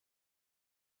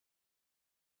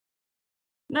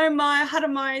Nau mai, hara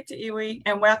mai te iwi,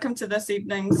 and welcome to this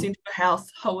evening's Centre for Health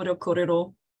Hauora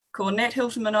Kōrero. Ko Nat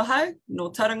Hilton Manohau, no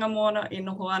Taranga Moana e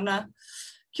noho ana.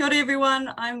 Kia ora everyone,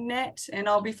 I'm Nat, and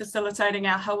I'll be facilitating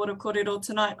our Hauora Kōrero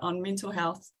tonight on mental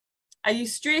health. Are you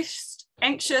stressed,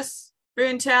 anxious,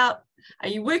 burnt out? Are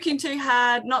you working too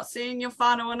hard, not seeing your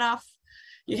whānau enough?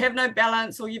 You have no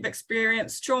balance, or you've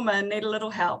experienced trauma and need a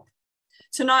little help?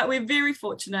 Tonight, we're very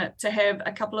fortunate to have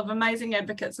a couple of amazing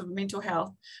advocates of mental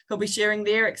health who'll be sharing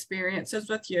their experiences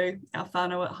with you, our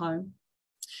whānau at home.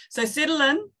 So settle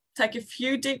in, take a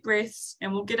few deep breaths,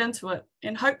 and we'll get into it.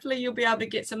 And hopefully you'll be able to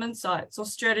get some insights or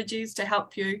strategies to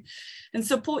help you and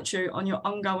support you on your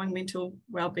ongoing mental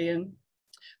well-being.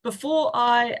 Before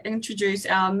I introduce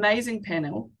our amazing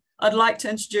panel, I'd like to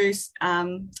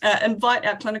invite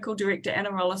our Clinical Director,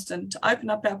 Anna Rolliston, to open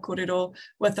up our kōrero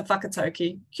with the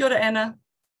whakatauki. Kia ora, Anna.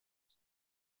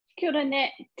 Kia ora,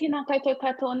 Nat. Tēnā koutou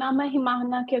katoa, ngā mihi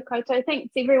mahana kia koutou.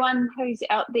 Thanks everyone who's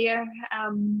out there,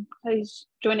 who's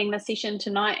joining the session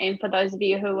tonight, and for those of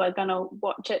you who are going to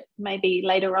watch it maybe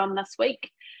later on this week.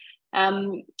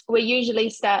 We usually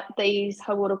start these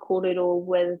hauora kōrero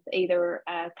with either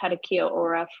a karakia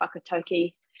or a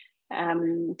whakatauki,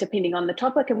 depending on the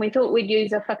topic, and we thought we'd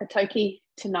use a whakatauki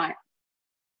tonight.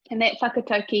 And that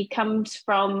whakatauki comes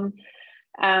from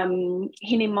Hine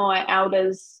Moa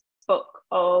Elder's book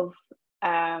of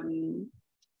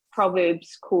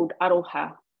Proverbs called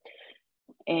Aroha.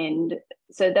 And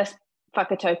so this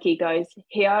whakatauki goes,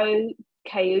 He au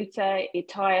kei uta e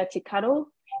taia te karo,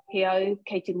 he au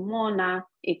kei te moana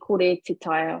e kore te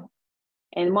taia.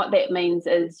 And what that means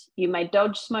is you may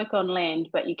dodge smoke on land,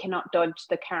 but you cannot dodge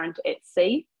the current at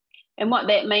sea. And what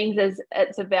that means is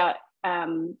it's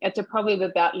a proverb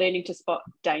about learning to spot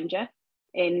danger.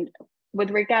 And with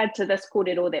regard to this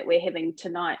kōrero that we're having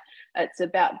tonight, it's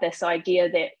about this idea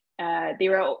that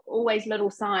there are always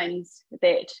little signs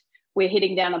that we're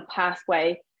heading down a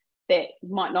pathway that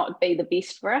might not be the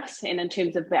best for us. And in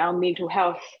terms of our mental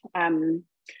health,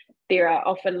 there are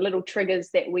often little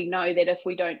triggers that we know that if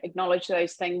we don't acknowledge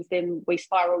those things, then we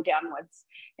spiral downwards.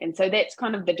 And so that's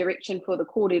kind of the direction for the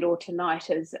kōrero tonight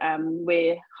is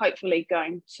we're hopefully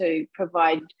going to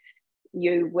provide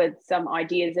you with some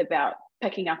ideas about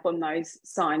picking up on those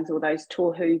signs or those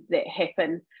tohu that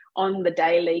happen on the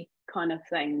daily kind of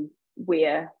thing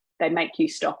where they make you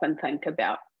stop and think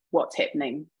about what's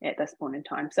happening at this point in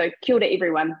time. So kia ora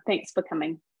everyone, thanks for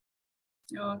coming.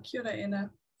 Oh, kia ora, Anna.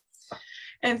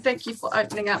 And thank you for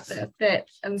opening up that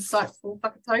insightful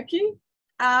whakatauki.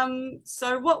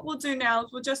 So what we'll do now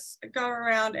is we'll just go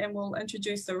around and we'll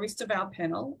introduce the rest of our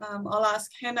panel. I'll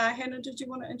ask Hannah. Hannah, did you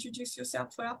want to introduce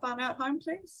yourself for our whānau at home,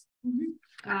 please?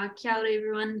 Kia ora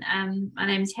everyone. My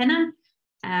name is Hannah.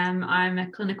 I'm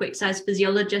a clinical exercise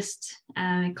physiologist,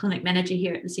 clinic manager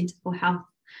here at the Centre for Health.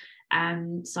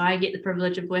 So I get the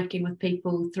privilege of working with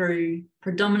people through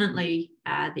predominantly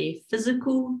their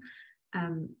physical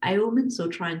ailments or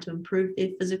trying to improve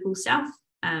their physical self,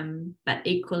 but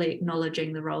equally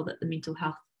acknowledging the role that the mental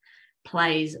health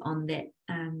plays on that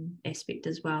aspect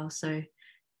as well. So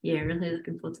yeah, really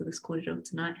looking forward to this kōrero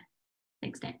tonight.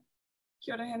 Thanks, Nat.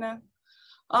 Kia ora, Hannah.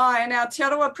 Oh, and our Te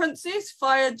Arawa Princess,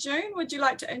 Whaia June, would you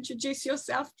like to introduce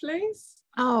yourself, please?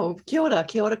 Oh, kia ora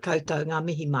koutou, ngā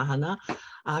mihi mahana.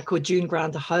 Ko June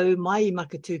Grant hau, mai I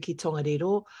makatū ki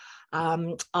Tongariro.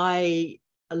 I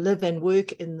live and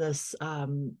work in this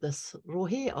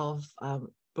rohe of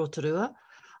Rotorua.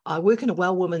 I work in a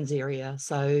well women's area,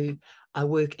 so I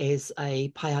work as a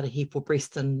paiarahi for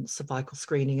breast and cervical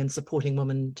screening and supporting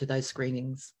women to those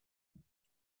screenings.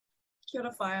 Kia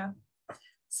ora whaia.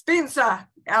 Spencer,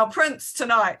 our prince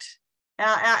tonight,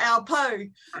 our po.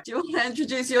 Do you want to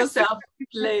introduce yourself,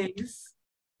 please?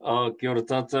 Kia ora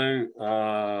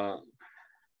tātou.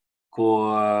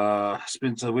 Ko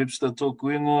Spencer Webster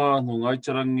tōku ingoa, no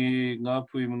Ngaitarangi,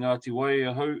 Ngāpui, Ngāti Wai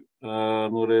ahau,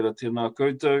 no reira tēnā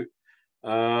koutou.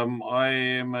 I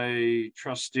am a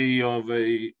trustee of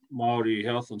a Māori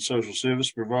health and social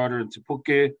service provider in Te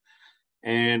Puke,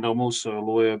 and I'm also a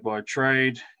lawyer by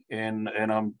trade, and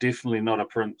I'm definitely not a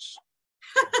prince.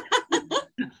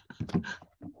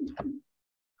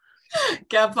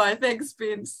 Ka pai, thanks,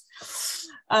 Spence.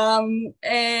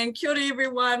 And kia ora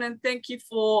everyone, and thank you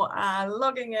for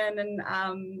logging in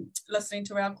and listening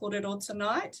to our kōrero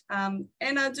tonight.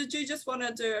 Anna, did you just want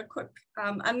to do a quick,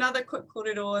 another quick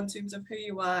kōrero in terms of who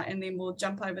you are, and then we'll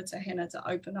jump over to Hannah to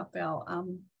open up our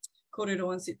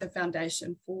kōrero and set the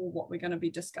foundation for what we're going to be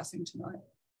discussing tonight.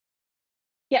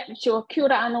 Yeah, sure. Kia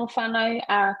ora anō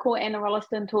whānau, ko Anna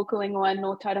Rolliston tōku ingoa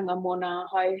no Tauranga Moana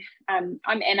hau. I'm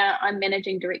Anna, I'm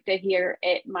Managing Director here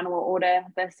at Manawa Ora,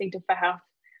 the Centre for Health.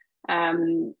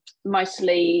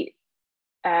 Mostly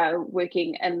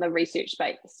working in the research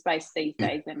space these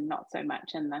days and not so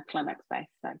much in the clinic space.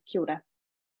 So kia ora.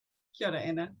 Kia ora,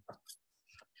 Anna.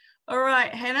 All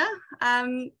right, Hannah,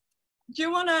 do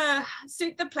you want to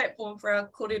set the platform for our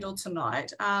kōrero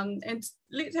tonight, and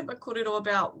let's have a kōrero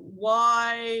about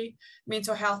why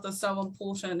mental health is so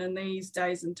important in these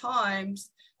days and times,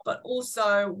 but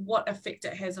also what effect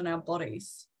it has on our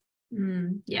bodies.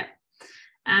 Yeah,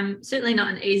 certainly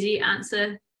not an easy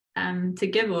answer to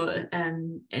give,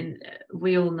 and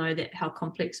we all know that how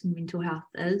complex mental health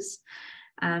is.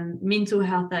 Mental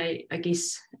health, I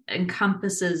guess,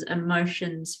 encompasses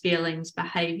emotions, feelings,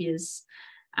 behaviours,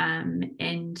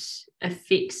 and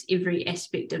affects every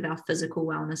aspect of our physical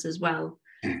wellness as well.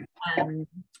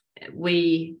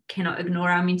 We cannot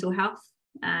ignore our mental health,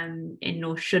 and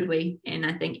nor should we. And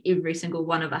I think every single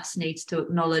one of us needs to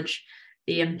acknowledge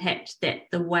the impact that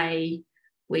the way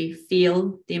we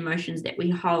feel, the emotions that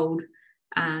we hold,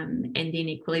 and then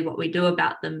equally what we do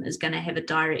about them is going to have a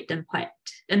direct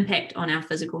impact on our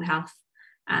physical health,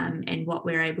 and what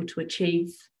we're able to achieve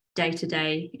day to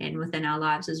day and within our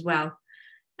lives as well.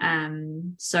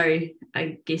 So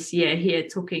I guess, yeah, here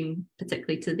talking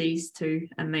particularly to these two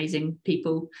amazing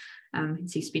people, you can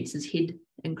see Spencer's head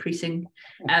increasing.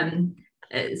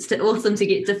 It's awesome to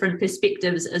get different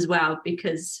perspectives as well,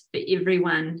 because for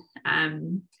everyone,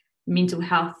 mental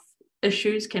health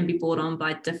issues can be brought on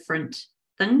by different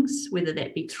things, whether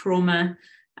that be trauma,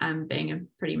 being a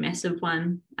pretty massive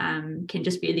one, can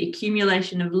just be the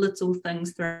accumulation of little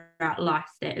things throughout life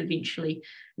that eventually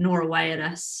gnaw away at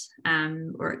us,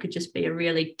 or it could just be a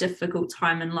really difficult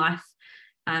time in life,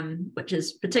 which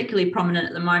is particularly prominent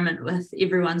at the moment with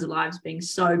everyone's lives being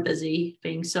so busy,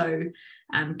 being so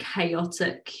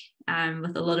chaotic,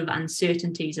 with a lot of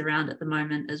uncertainties around at the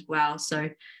moment as well. So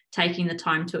taking the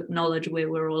time to acknowledge where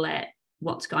we're all at,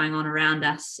 what's going on around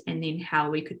us, and then how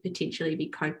we could potentially be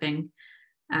coping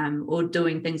or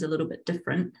doing things a little bit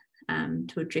different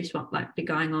to address what might be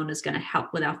going on is going to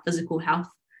help with our physical health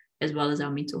as well as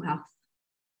our mental health.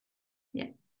 Yeah.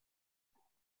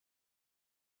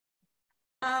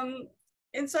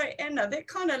 And so, Anna, that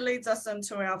kind of leads us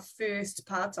into our first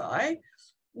partai.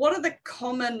 What are the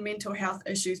common mental health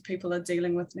issues people are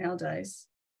dealing with nowadays?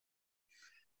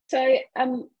 So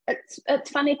it's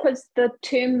funny because the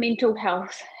term mental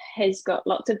health has got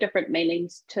lots of different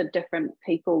meanings to different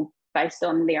people based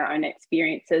on their own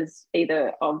experiences,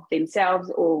 either of themselves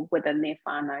or within their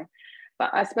whānau.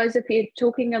 But I suppose if you're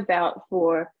talking about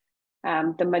for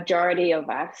the majority of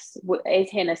us,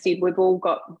 as Hannah said, we've all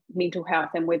got mental health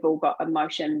and we've all got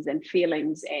emotions and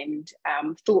feelings and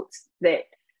thoughts that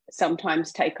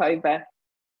sometimes take over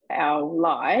our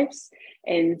lives.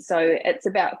 And so it's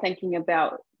about thinking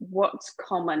about what's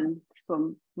common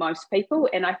for most people.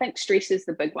 And I think stress is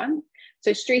the big one.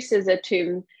 So stress is a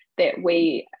term that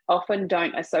we often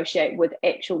don't associate with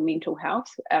actual mental health.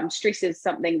 Stress is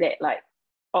something that, like,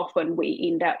 often we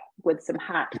end up with some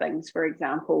heart things, for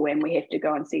example, when we have to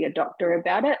go and see a doctor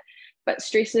about it. But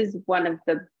stress is one of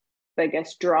the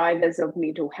biggest drivers of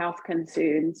mental health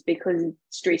concerns, because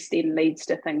stress then leads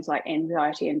to things like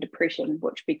anxiety and depression,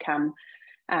 which can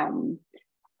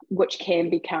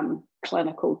become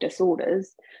clinical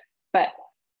disorders. But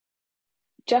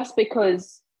just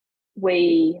because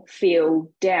we feel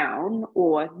down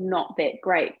or not that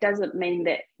great doesn't mean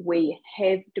that we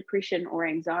have depression or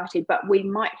anxiety, but we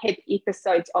might have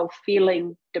episodes of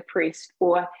feeling depressed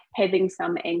or having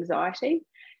some anxiety.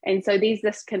 And so there's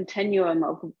this continuum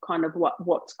of kind of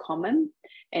what's common.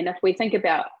 And if we think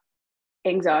about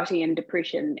anxiety and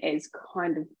depression as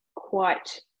kind of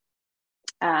quite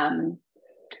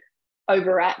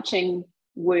overarching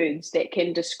words that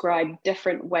can describe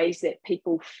different ways that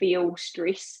people feel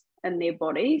stress in their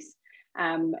bodies,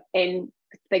 and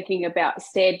thinking about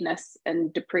sadness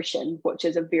and depression, which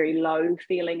is a very low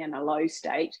feeling and a low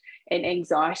state, and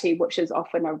anxiety, which is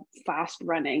often a fast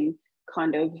running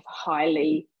kind of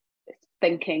highly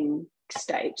thinking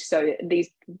state. So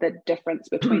the difference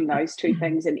between those two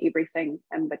things and everything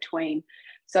in between.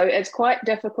 So it's quite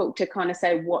difficult to kind of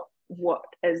say what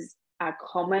is our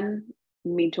common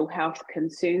mental health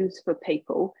concerns for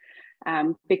people,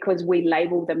 because we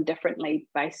label them differently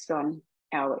based on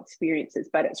our experiences.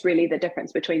 But it's really the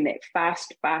difference between that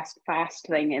fast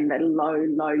thing and the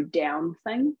low down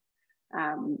thing.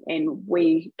 And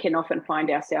we can often find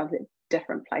ourselves at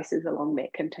different places along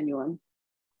that continuum.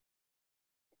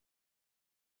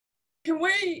 Can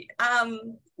we,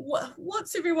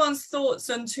 what's everyone's thoughts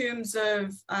in terms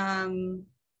of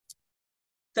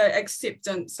the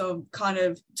acceptance of kind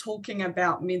of talking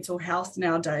about mental health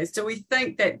nowadays? Do we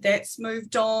think that that's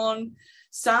moved on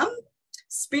some?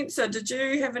 Spencer, did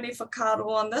you have any whakaaro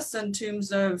on this in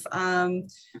terms of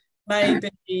maybe,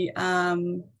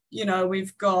 you know,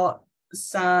 we've got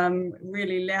some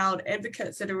really loud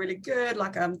advocates that are really good,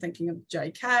 like I'm thinking of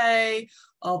JK,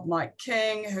 of Mike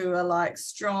King, who are like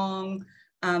strong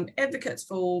advocates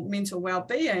for mental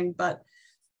well-being, but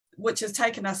which has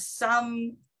taken us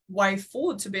some way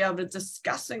forward to be able to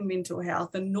discussing mental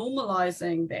health and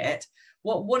normalizing that.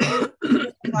 What are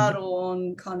your thoughts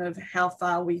on kind of how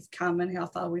far we've come and how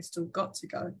far we've still got to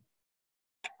go?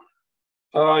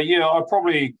 Yeah, I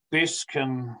probably best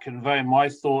can convey my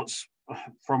thoughts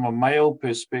from a male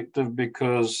perspective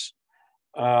because,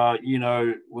 you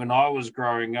know, when I was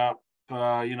growing up,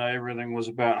 you know, everything was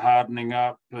about hardening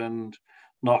up and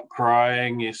not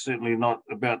crying. You're certainly not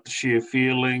about to share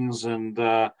feelings and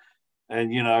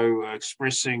you know,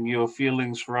 expressing your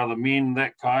feelings for other men,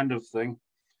 that kind of thing.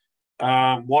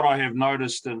 What I have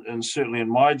noticed, and certainly in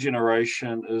my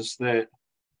generation, is that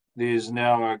there's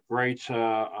now a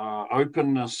greater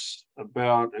openness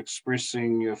about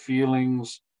expressing your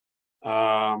feelings,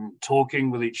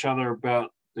 talking with each other about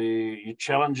the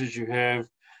challenges you have.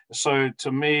 So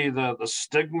to me, the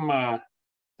stigma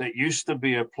that used to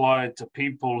be applied to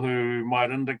people who might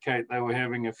indicate they were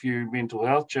having a few mental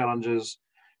health challenges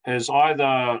has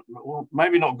either, well,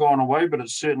 maybe not gone away, but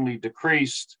it's certainly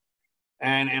decreased.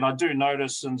 And I do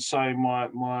notice in, say, my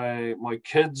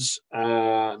kids,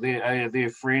 their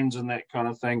friends and that kind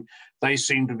of thing, they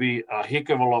seem to be a heck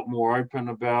of a lot more open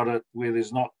about it, where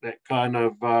there's not that kind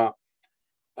of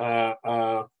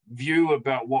view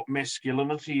about what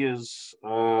masculinity is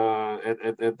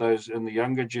at those in the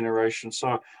younger generation.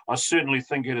 So I certainly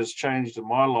think it has changed in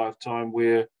my lifetime,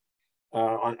 where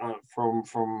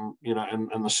from you know,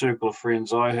 in the circle of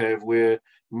friends I have, we're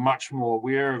much more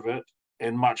aware of it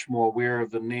and much more aware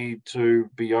of the need to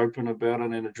be open about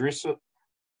it and address it.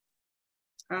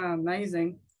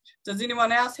 Amazing. Does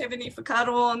anyone else have any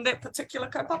whakaaro on that particular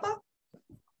kaupapa?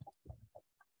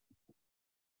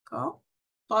 Cool.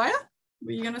 Fire?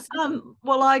 Were you going to say?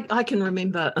 Well, I can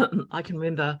remember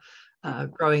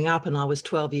growing up, and I was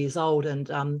 12 years old, and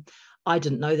I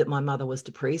didn't know that my mother was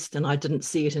depressed, and I didn't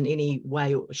see it in any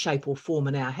way, shape or form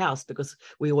in our house because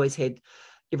we always had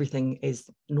everything as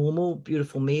normal,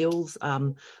 beautiful meals.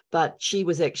 But she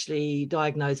was actually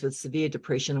diagnosed with severe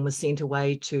depression and was sent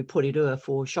away to Porirua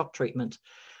for shock treatment,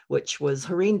 which was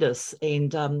horrendous.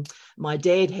 And my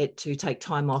dad had to take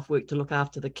time off work to look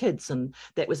after the kids. And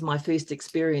that was my first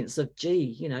experience of,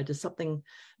 gee, you know, does something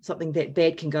that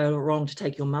bad can go wrong to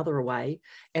take your mother away?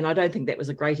 And I don't think that was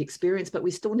a great experience, but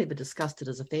we still never discussed it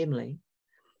as a family,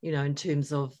 you know, in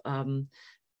terms of,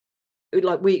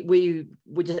 like we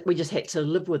just had to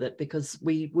live with it because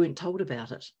we weren't told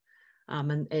about it.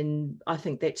 And I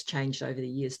think that's changed over the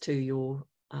years too. You're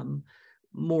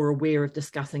more aware of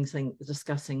discussing things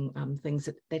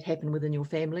that happen within your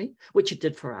family, which it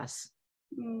did for us.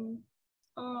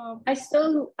 I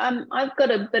still, I've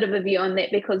got a bit of a view on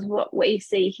that, because what we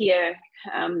see here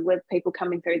with people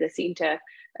coming through the centre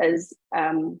is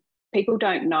people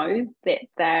don't know that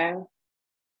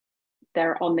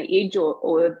they're on the edge,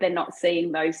 or they're not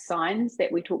seeing those signs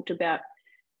that we talked about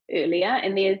earlier.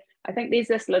 And I think there's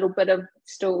this little bit of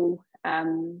still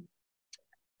in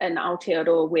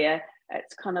Aotearoa where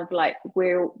it's kind of like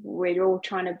we're all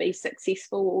trying to be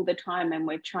successful all the time, and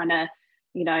we're trying to,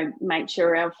 you know, make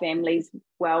sure our family's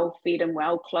well fed and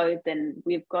well clothed, and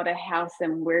we've got a house,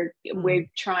 and we're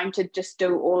trying to just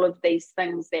do all of these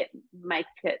things that make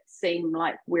it seem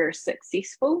like we're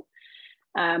successful.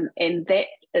 And that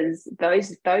is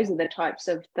those are the types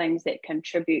of things that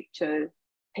contribute to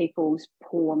people's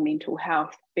poor mental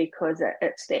health, because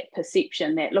it's that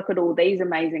perception that, look at all these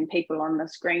amazing people on the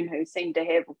screen who seem to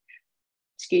have,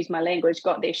 excuse my language,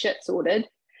 got their shit sorted,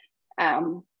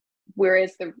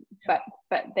 whereas but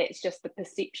that's just the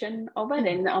perception of it.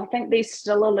 And I think there's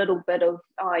still a little bit of,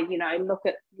 you know, look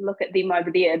at them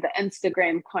over there, the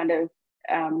Instagram kind of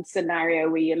scenario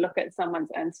where you look at someone's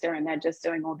Insta and they're just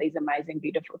doing all these amazing,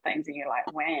 beautiful things, and you're like,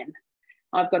 man,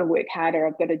 I've got to work harder,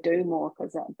 I've got to do more,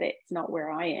 because that's not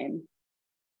where I am.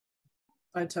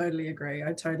 I totally agree.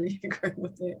 with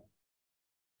that.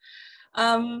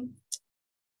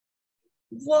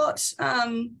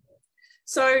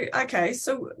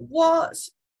 So what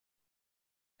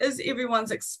is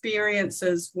everyone's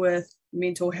experiences with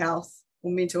mental health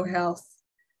or mental health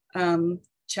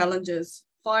challenges?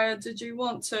 Fire, did you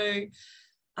want to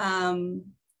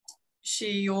share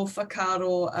your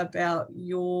whakaaro about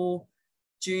your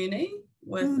journey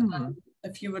with,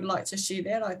 if you would like to share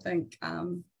that? I think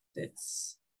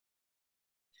that's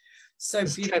so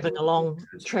just beautiful.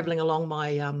 traveling along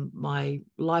my my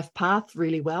life path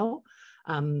really well.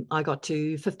 I got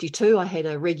to 52, I had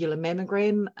a regular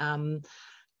mammogram,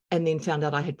 and then found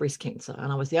out I had breast cancer,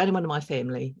 and I was the only one in my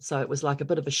family. So it was like a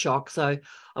bit of a shock. So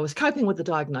I was coping with the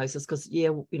diagnosis because, yeah,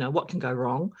 you know, what can go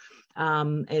wrong?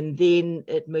 And then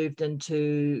it moved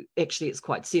into, actually, it's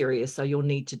quite serious. So you'll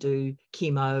need to do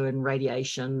chemo and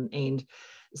radiation. And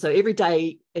so every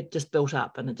day it just built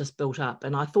up and it just built up.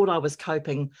 And I thought I was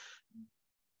coping,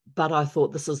 but I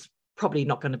thought this is probably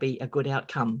not going to be a good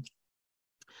outcome.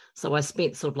 So I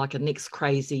spent sort of like a next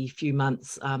crazy few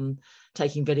months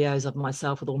taking videos of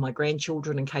myself with all my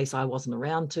grandchildren in case I wasn't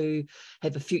around to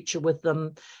have a future with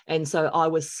them. And so I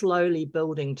was slowly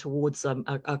building towards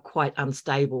a quite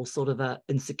unstable sort of a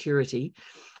insecurity.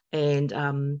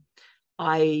 And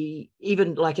I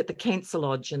even, like at the Cancer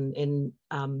Lodge in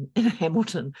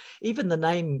Hamilton, even the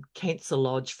name Cancer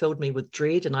Lodge filled me with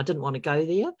dread, and I didn't want to go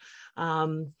there.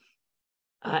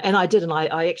 And I did, and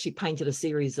I actually painted a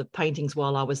series of paintings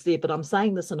while I was there. But I'm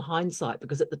saying this in hindsight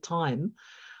because at the time,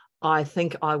 I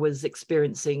think I was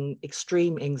experiencing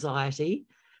extreme anxiety,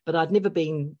 but I'd never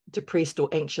been depressed or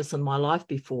anxious in my life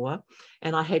before.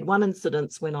 And I had one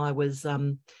incident when I was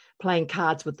playing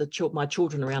cards with my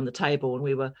children around the table, and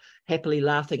we were happily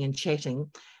laughing and chatting.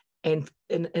 And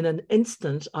in an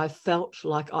instant, I felt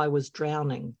like I was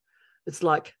drowning. It's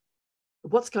like,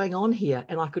 what's going on here?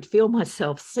 And I could feel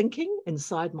myself sinking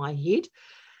inside my head,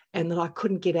 and that I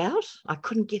couldn't get out. I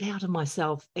couldn't get out of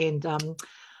myself. And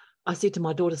I said to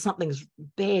my daughter, something's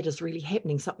bad is really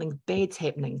happening. Something bad's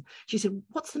happening. She said,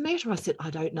 what's the matter? I said,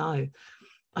 I don't know.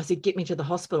 I said, get me to the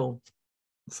hospital.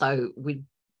 So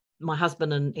my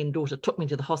husband and daughter took me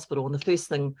to the hospital. And the first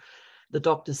thing the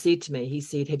doctor said to me, he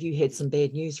said, have you had some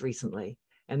bad news recently?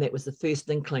 And that was the first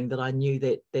inkling that I knew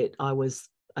that I was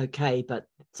okay, but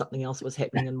something else was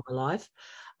happening in my life.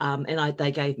 And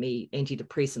they gave me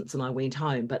antidepressants and I went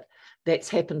home. But that's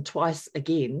happened twice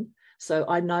again. So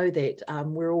I know that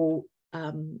we're all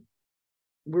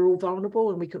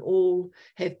vulnerable, and we can all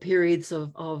have periods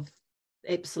of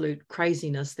absolute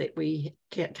craziness that we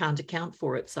can't account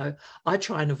for it. So I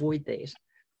try and avoid that.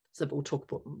 So we'll talk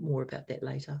more about that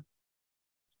later.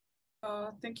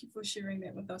 Thank you for sharing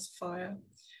that with us, Fire.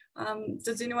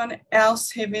 Does anyone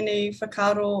else have any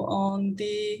whakaaro on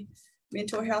their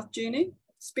mental health journey?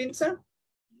 Spencer?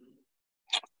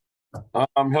 How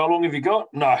long have you got?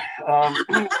 No.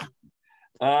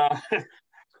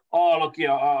 Oh, look,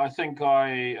 yeah, I think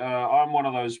I'm one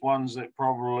of those ones that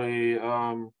probably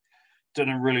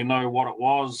didn't really know what it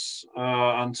was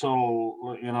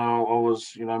until, you know, I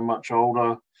was, you know, much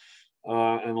older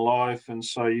in life. And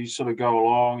so you sort of go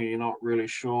along and you're not really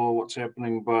sure what's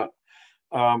happening. But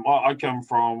I come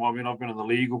from, I mean, I've been in the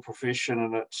legal profession,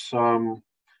 and it's,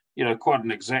 you know, quite an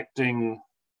exacting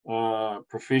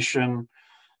profession.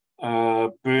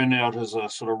 Burnout is a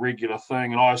sort of regular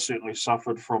thing, and I certainly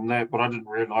suffered from that, but I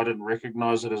didn't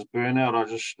recognize it as burnout. I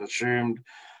just assumed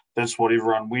that's what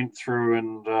everyone went through,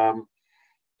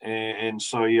 and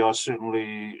so yeah, I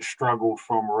certainly struggled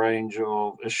from a range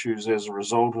of issues as a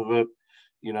result of it.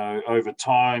 You know, over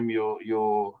time,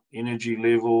 your energy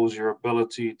levels, your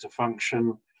ability to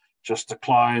function just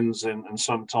declines, and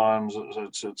sometimes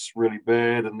it's really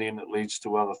bad, and then it leads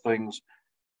to other things.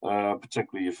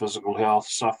 Particularly your physical health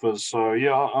suffers. So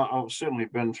yeah, I've certainly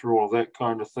been through all of that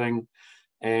kind of thing,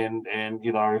 and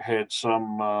you know, had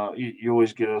some. You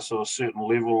always get a sort of certain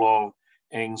level of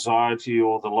anxiety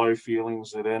or the low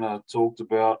feelings that Anna talked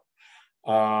about,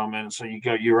 and so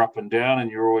you're up and down,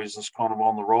 and you're always this kind of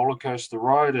on the roller coaster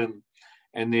ride, and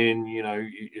then you know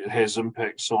it has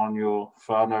impacts on your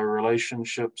whānau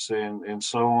relationships and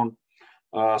so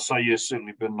on. So yeah,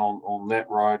 certainly been on that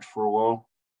ride for a while.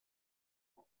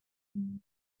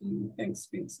 Thanks,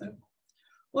 Spencer.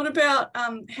 What about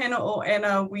Hannah or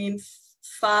Anna, when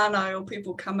whānau or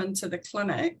people come into the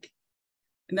clinic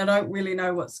and they don't really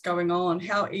know what's going on?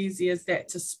 How easy is that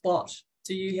to spot?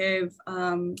 Do you have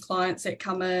clients that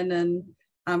come in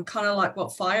and kind of like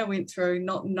what Fire went through,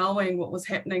 not knowing what was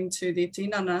happening to their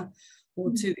tinana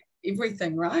or to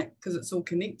everything, right? Because it's all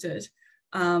connected.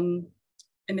 And,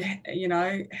 you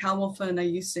know, how often are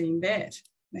you seeing that?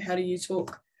 How do you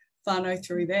talk whānau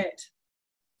through that?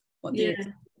 What the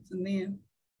experience in there?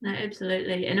 No,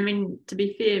 absolutely. And I mean, to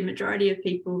be fair, majority of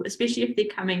people, especially if they're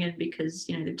coming in because,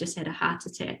 you know, they've just had a heart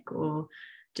attack or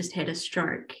just had a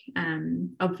stroke,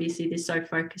 obviously they're so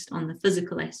focused on the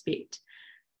physical aspect,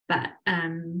 but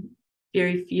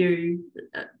very few,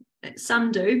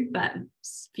 some do, but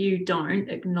few don't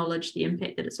acknowledge the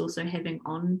impact that it's also having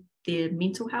on their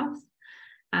mental health,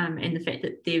 and the fact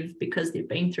that because they've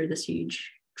been through this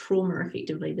huge trauma,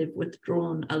 effectively, they've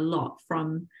withdrawn a lot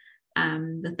from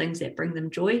the things that bring them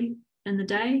joy in the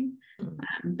day.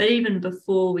 But even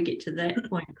before we get to that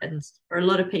point, it's for a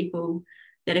lot of people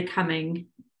that are coming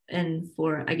in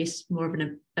for, I guess, more of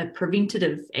a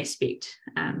preventative aspect.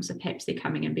 So perhaps they're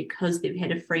coming in because they've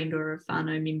had a friend or a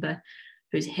whānau member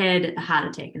who's had a heart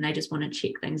attack and they just want to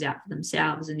check things out for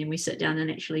themselves. And then we sit down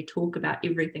and actually talk about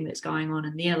everything that's going on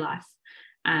in their life.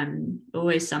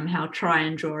 Always somehow try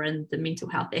and draw in the mental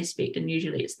health aspect, and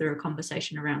usually it's through a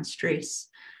conversation around stress,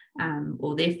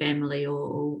 or their family,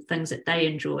 or things that they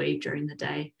enjoy during the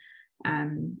day.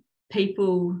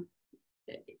 People,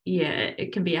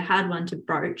 it can be a hard one to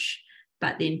broach,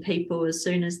 but then people, as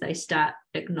soon as they start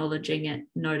acknowledging it,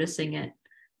 noticing it,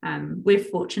 we're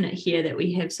fortunate here that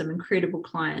we have some incredible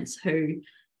clients who,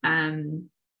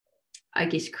 I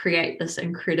guess, create this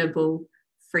incredible,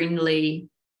 friendly,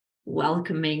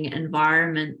 welcoming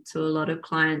environment to a lot of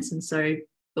clients, and so,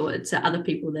 or to other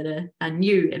people that are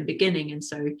new and beginning, and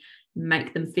so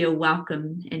make them feel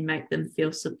welcome and make them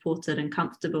feel supported and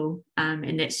comfortable,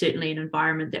 and that's certainly an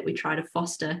environment that we try to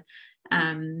foster.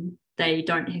 They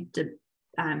don't have to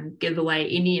give away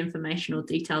any information or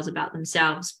details about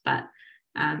themselves, but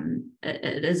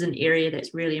it is an area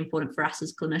that's really important for us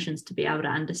as clinicians to be able to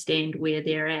understand where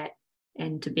they're at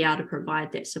and to be able to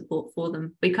provide that support for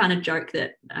them. We kind of joke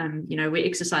that, we're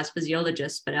exercise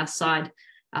physiologists, but our side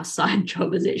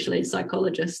job is actually a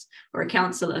psychologist or a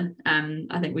counsellor.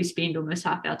 I think we spend almost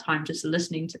half our time just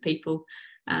listening to people,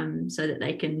 so that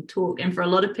they can talk. And for a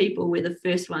lot of people, we're the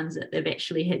first ones that they've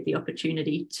actually had the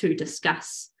opportunity to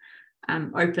discuss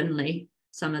openly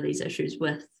some of these issues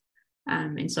with.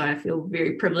 And so I feel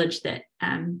very privileged that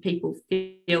people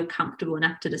feel comfortable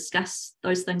enough to discuss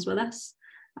those things with us.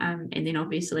 And then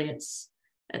obviously it's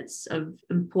of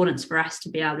importance for us to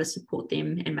be able to support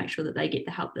them and make sure that they get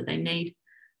the help that they need.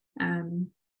 I can't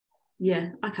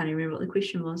even remember what the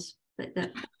question was, but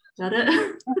that's about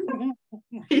it.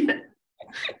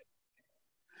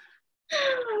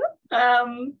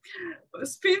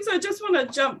 Spence, I just want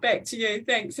to jump back to you.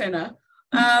 Thanks, Hannah.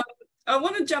 I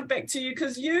want to jump back to you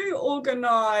because you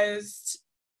organised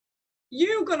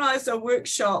a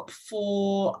workshop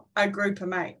for a group of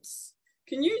mates.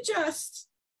 Can you just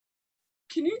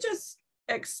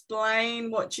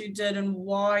explain what you did and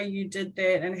why you did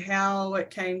that and how it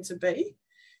came to be?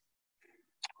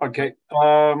 Okay.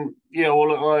 I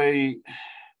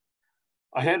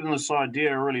had this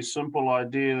idea, a really simple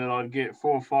idea, that I'd get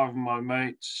 4 or 5 of my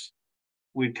mates.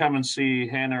 We'd come and see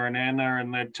Hannah and Anna,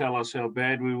 and they'd tell us how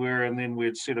bad we were, and then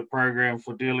we'd set a program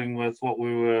for dealing with what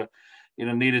we were,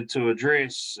 needed to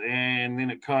address. And then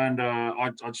it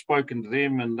I'd spoken to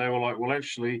them, and they were like, well,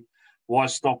 actually, why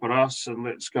stop at us, and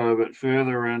let's go a bit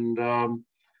further. And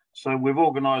so we've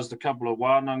organised a couple of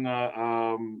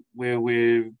wānanga where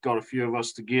we've got a few of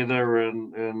us together,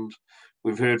 and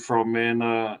we've heard from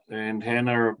Anna and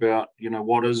Hannah about,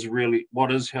 what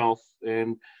is health,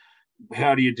 and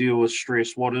how do you deal with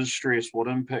stress? What is stress? What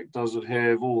impact does it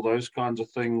have? All those kinds of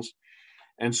things.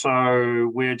 And so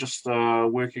we're just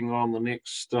working on the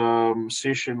next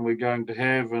session we're going to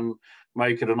have, and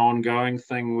make it an ongoing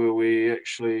thing where we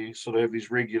actually sort of have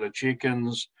these regular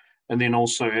check-ins, and then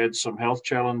also add some health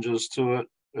challenges to it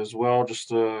as well, just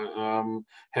to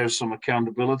have some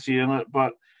accountability in it.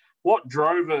 But what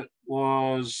drove it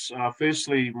was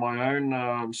firstly my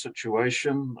own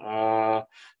situation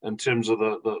in terms of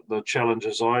the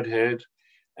challenges I'd had.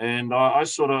 And I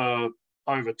sort of,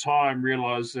 over time,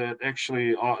 realised that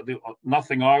actually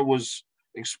nothing I was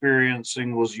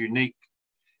experiencing was unique.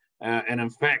 And in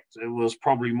fact, it was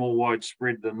probably more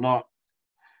widespread than not.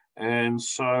 And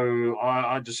so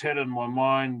I just had in my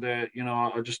mind that,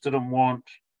 I just didn't want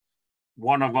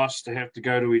one of us to have to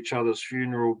go to each other's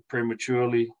funeral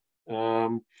prematurely.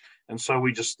 And so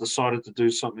we just decided to do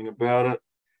something about it.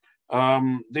 I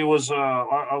was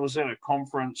at a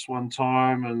conference one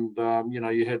time, and,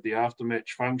 you had the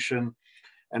aftermatch function.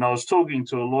 And I was talking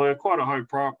to a lawyer, quite a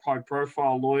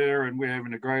high-profile lawyer, and we're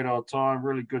having a great old time,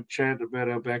 really good chat about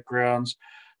our backgrounds,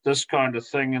 this kind of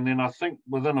thing. And then I think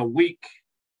within a week,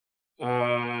 he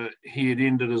had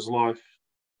ended his life.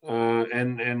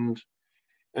 And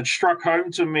it struck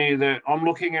home to me that I'm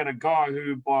looking at a guy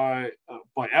who, by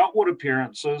outward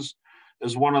appearances,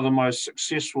 is one of the most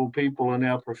successful people in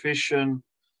our profession,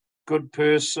 good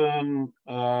person,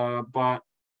 but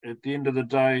at the end of the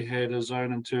day had his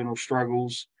own internal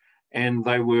struggles, and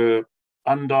they were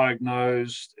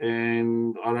undiagnosed,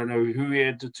 and I don't know who he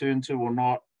had to turn to or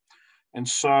not. And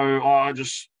so I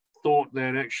just thought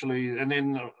that actually, and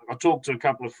then I talked to a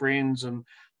couple of friends, and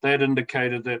that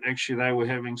indicated that actually they were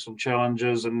having some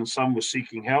challenges, and some were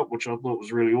seeking help, which I thought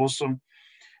was really awesome.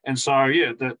 And so,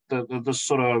 this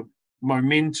sort of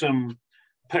momentum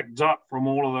picked up from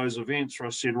all of those events where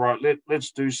I said, right,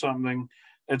 let's do something.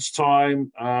 It's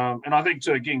time. And I think,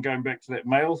 too, again, going back to that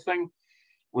male thing,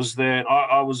 was that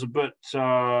I was a bit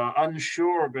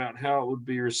unsure about how it would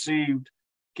be received,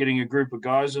 getting a group of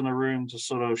guys in a room to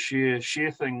sort of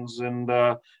share things. And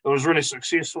it was really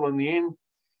successful in the end.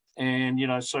 And, you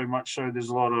know, so much so there's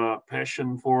a lot of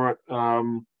passion for it.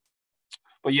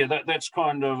 But yeah, that's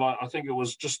kind of, I think it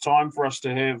was just time for us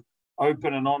to have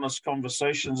open and honest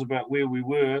conversations about where we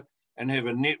were and have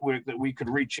a network that we could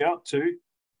reach out to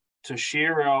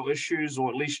share our issues, or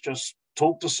at least just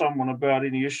talk to someone about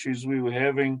any issues we were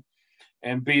having,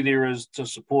 and be there as to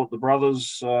support the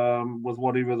brothers with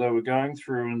whatever they were going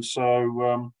through. And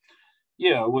so,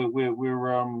 yeah,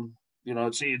 we're you know,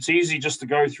 it's easy just to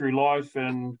go through life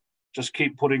and just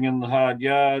keep putting in the hard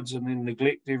yards and then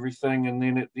neglect everything. And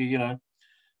then, you know,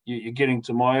 you're getting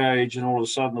to my age and all of a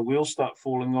sudden the wheels start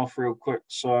falling off real quick.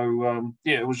 So,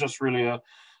 yeah, it was just really a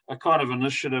kind of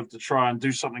initiative to try and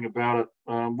do something about it.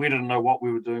 We didn't know what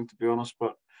we were doing, to be honest,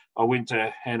 but I went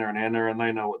to Hannah and Anna and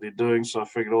they know what they're doing. So I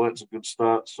figured, oh, that's a good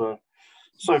start. So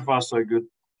far, so good.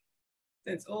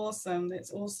 That's awesome.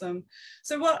 That's awesome.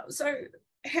 So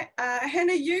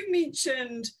Hannah, you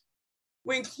mentioned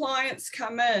when clients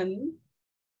come in,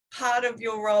 part of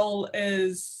your role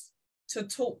is to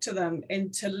talk to them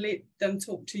and to let them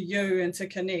talk to you and to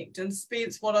connect. And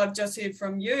Spence, what I've just heard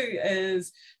from you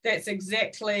is that's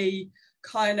exactly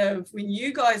kind of when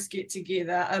you guys get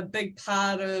together, a big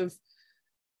part of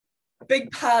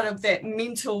that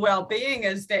mental well-being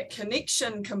is that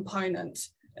connection component.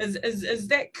 Is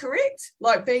that correct?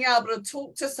 Like being able to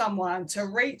talk to someone, to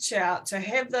reach out, to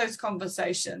have those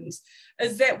conversations.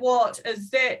 Is that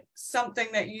something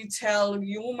that you tell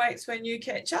your mates when you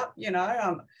catch up? You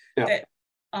know, that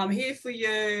I'm here for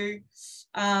you.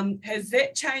 Has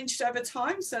that changed over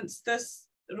time since this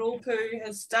Rōpū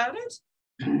has started?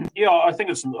 Yeah, I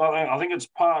think it's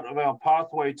part of our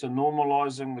pathway to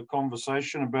normalising the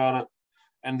conversation about it,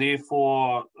 and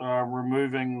therefore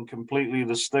removing completely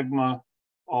the stigma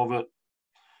of it.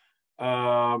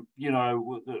 You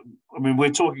know, I mean,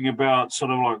 we're talking about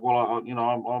sort of like, well, you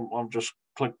know, I'm just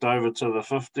clicked over to the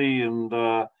 50, and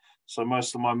so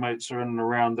most of my mates are in and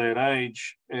around that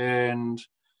age, and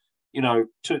you know,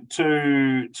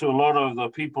 to a lot of the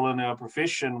people in our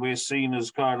profession, we're seen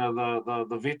as kind of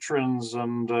the veterans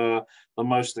and the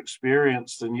most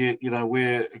experienced, and yet, you know,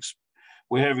 we're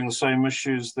having the same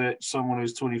issues that someone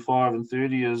who's 25 and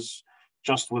 30 is,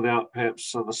 just without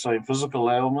perhaps the same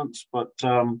physical ailments. But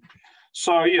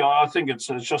so, yeah, I think it's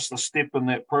just a step in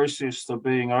that process to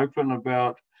being open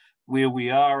about where we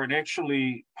are. And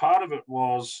actually, part of it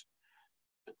was,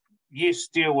 yes,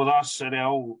 deal with us at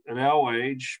our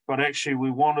age, but actually we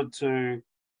wanted to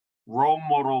role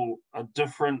model a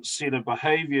different set of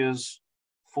behaviours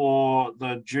for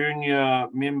the junior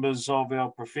members of our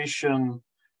profession,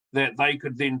 that they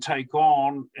could then take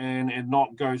on and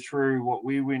not go through what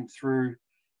we went through,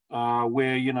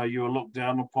 where, you know, you were looked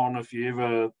down upon if you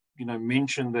ever, you know,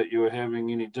 mentioned that you were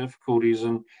having any difficulties.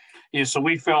 And yeah, so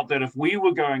we felt that if we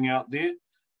were going out there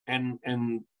and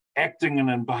acting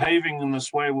and behaving in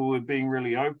this way, we were being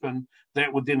really open,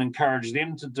 that would then encourage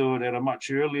them to do it at a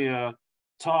much earlier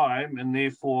time, and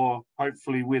therefore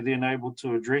hopefully we're then able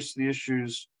to address the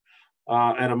issues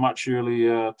at a much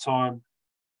earlier time.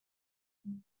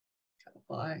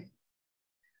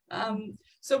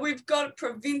 So we've got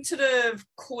preventative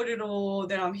kōrero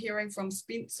that I'm hearing from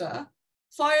Spencer.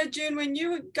 Whaia June, when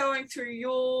you were going through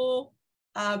your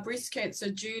breast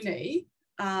cancer journey,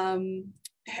 how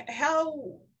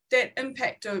that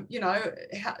impacted, you know,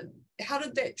 how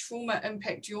did that trauma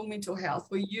impact your mental health?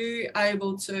 Were you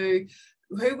able to,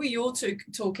 who were you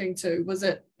talking to? Was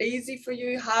it easy for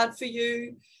you, hard for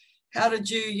you? How did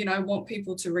you, you know, want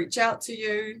people to reach out to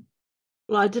you?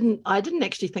 Well, I didn't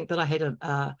actually think that I had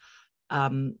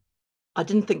I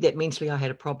didn't think that mentally I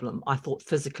had a problem. I thought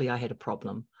physically I had a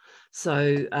problem.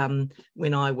 So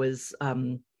when I was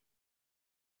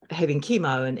having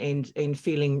chemo and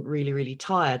feeling really, really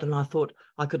tired, and I thought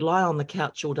I could lie on the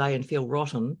couch all day and feel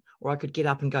rotten, or I could get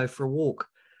up and go for a walk.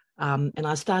 And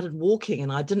I started walking,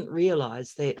 and I didn't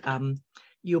realize that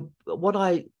what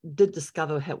I did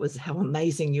discover was how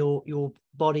amazing your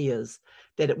body is,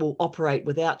 that it will operate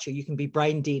without you. You can be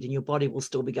brain dead and your body will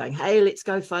still be going, hey, let's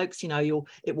go, folks. You know,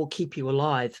 it will keep you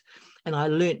alive. And I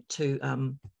learnt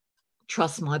to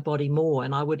trust my body more.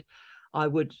 And I would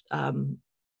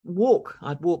walk.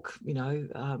 I'd walk, you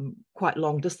know, quite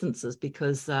long distances,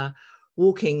 because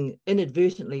walking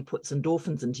inadvertently puts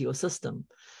endorphins into your system,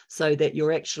 so that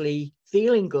you're actually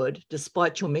feeling good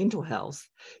despite your mental health.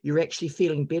 You're actually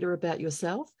feeling better about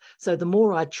yourself. So the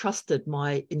more I trusted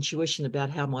my intuition about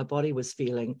how my body was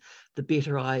feeling, the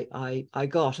better I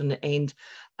got. And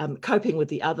coping with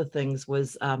the other things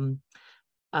was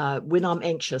when I'm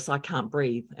anxious, I can't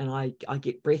breathe, and I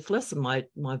get breathless, and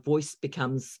my voice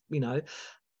becomes,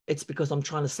 it's because I'm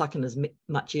trying to suck in as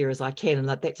much air as I can, and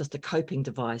that's just a coping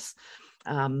device.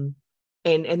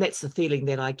 And that's the feeling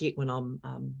that I get when I'm,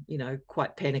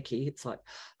 quite panicky. It's like,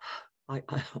 I'm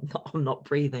not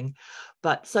breathing.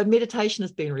 But so meditation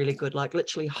has been really good, like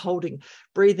literally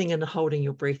breathing and holding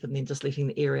your breath, and then just letting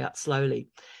the air out slowly.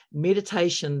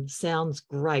 Meditation sounds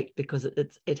great because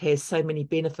it has so many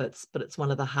benefits, but it's one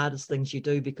of the hardest things you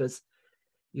do, because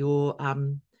you're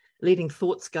letting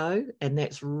thoughts go, and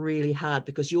that's really hard,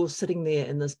 because you're sitting there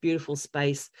in this beautiful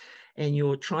space and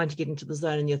you're trying to get into the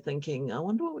zone, and you're thinking, I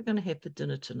wonder what we're going to have for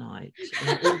dinner tonight.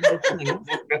 And all those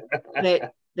things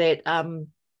that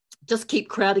just keep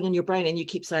crowding in your brain, and you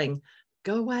keep saying,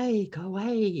 go away, go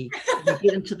away. You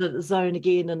get into the zone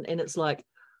again, and it's like,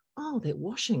 oh, that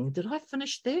washing, did I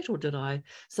finish that, or did I?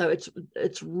 So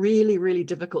it's really, really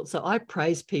difficult. So I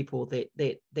praise people that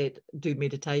do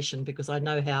meditation, because I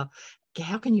know how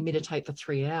can you meditate for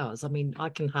 3 hours? I mean, I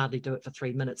can hardly do it for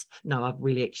 3 minutes. No, I've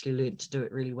really actually learned to do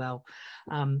it really well.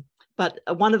 But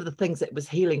one of the things that was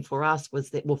healing for us was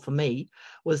that, well, for me,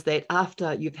 was that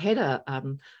after you've had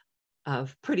a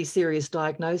pretty serious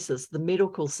diagnosis, the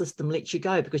medical system lets you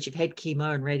go, because you've had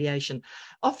chemo and radiation.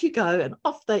 Off you go, and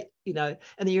off they, and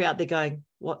then you're out there going,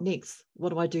 what next? What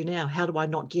do I do now? How do I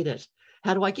not get it?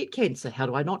 How do I get cancer? How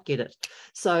do I not get it?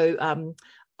 So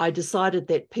I decided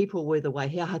that people were the way,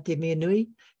 he aha te mea nui,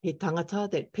 he tangata,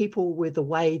 that people were the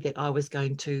way that I was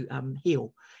going to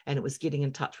heal. And it was getting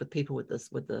in touch with people with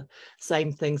the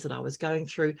same things that I was going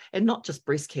through, and not just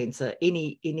breast cancer.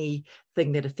 Anything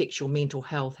that affects your mental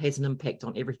health has an impact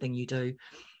on everything you do.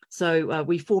 So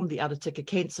we formed the Aratika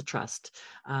Cancer Trust,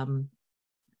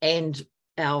 and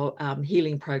our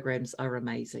healing programs are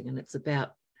amazing. And it's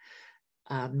about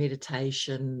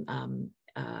meditation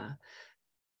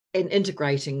and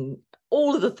integrating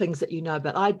all of the things that you know.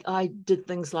 But I did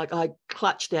things like I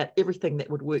clutched out everything that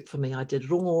would work for me. I did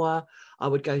rongoa, I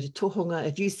would go to tohunga.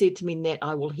 If you said to me, Nat,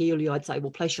 I will heal you, I'd say,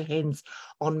 well, place your hands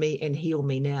on me and heal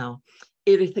me now.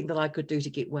 Everything that I could do to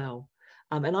get well.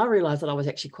 And I realized that I was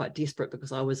actually quite desperate,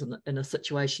 because I was in a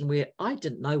situation where I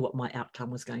didn't know what my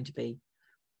outcome was going to be.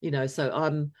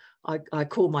 So I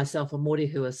call myself a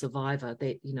morihua survivor,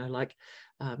 that,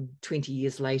 20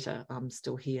 years later, I'm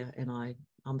still here, and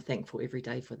I'm thankful every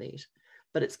day for that.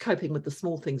 But it's coping with the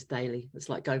small things daily. It's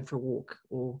like going for a walk,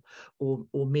 or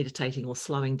meditating, or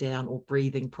slowing down, or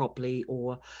breathing properly,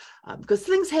 or because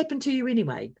things happen to you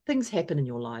anyway. Things happen in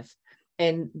your life,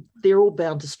 and they're all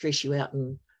bound to stress you out.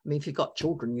 And I mean, if you've got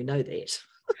children, you know that.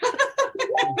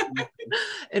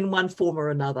 In one form or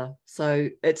another. So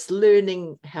it's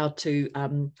learning how to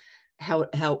how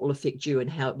it will affect you, and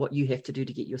what you have to do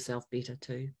to get yourself better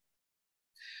too.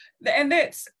 And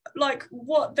that's like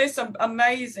there's some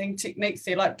amazing techniques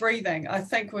there, like breathing. I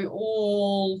think we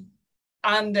all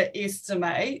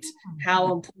underestimate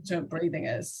how important breathing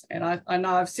is. And I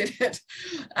know I've said it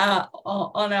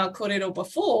on our kōrero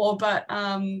before, but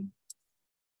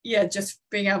just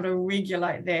being able to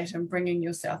regulate that and bringing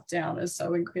yourself down is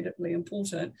so incredibly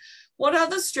important. What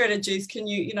other strategies can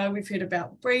we've heard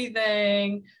about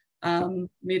breathing,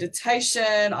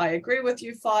 meditation. I agree with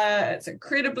you, Fire. It's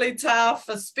incredibly tough,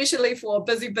 especially for a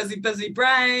busy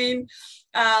brain.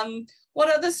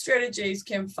 What other strategies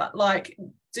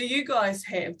do you guys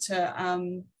have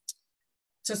to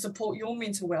support your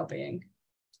mental well-being?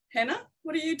 Hannah,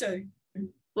 what do you do?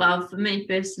 Well, for me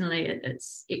personally,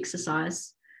 it's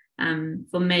exercise.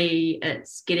 For me,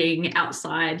 it's getting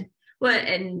outside.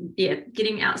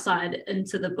 Getting outside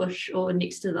into the bush or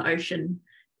next to the ocean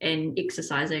and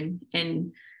exercising.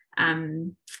 And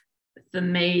for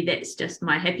me, that's just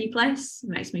my happy place. It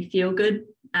makes me feel good.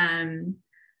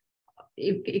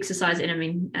 Exercise, and I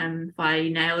mean, Fire,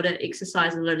 you nailed it.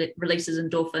 Exercise releases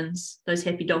endorphins, those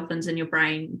happy dolphins in your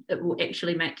brain. It will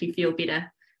actually make you feel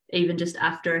better, even just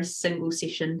after a single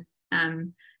session.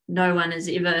 No one is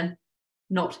ever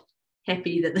not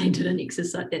happy that they did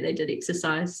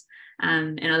exercise.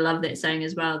 And I love that saying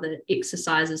as well, that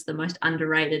exercise is the most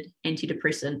underrated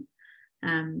antidepressant,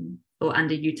 or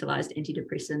underutilized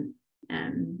antidepressant,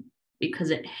 because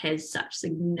it has such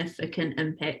significant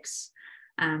impacts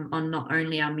on not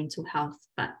only our mental health,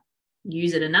 but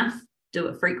use it enough, do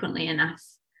it frequently enough,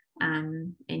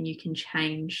 and you can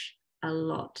change a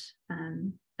lot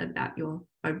about your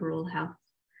overall health.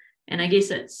 And I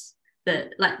guess it's the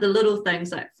little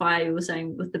things like Whai was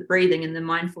saying with the breathing and the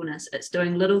mindfulness, it's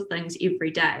doing little things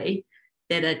every day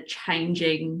that are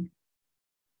changing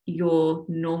your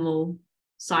normal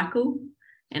cycle.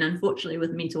 And unfortunately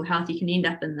with mental health, you can end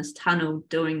up in this tunnel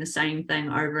doing the same thing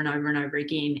over and over and over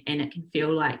again, and it can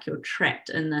feel like you're trapped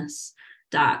in this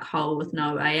dark hole with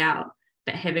no way out.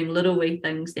 But having little wee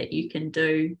things that you can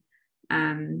do,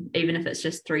 even if it's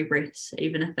just 3 breaths,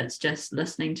 even if it's just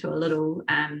listening to a little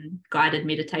guided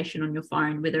meditation on your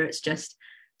phone, whether it's just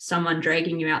someone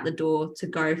dragging you out the door to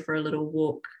go for a little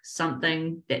walk,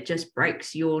 something that just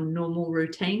breaks your normal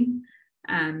routine,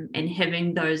 and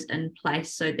having those in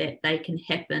place so that they can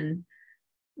happen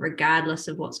regardless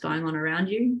of what's going on around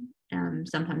you.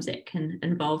 Sometimes that can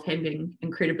involve having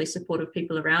incredibly supportive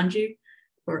people around you,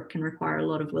 or it can require a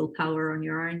lot of willpower on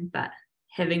your own. But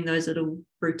having those little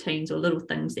routines or little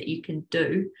things that you can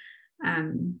do,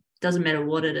 doesn't matter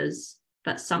what it is,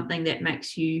 but something that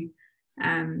makes you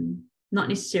not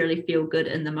necessarily feel good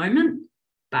in the moment,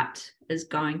 but is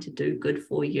going to do good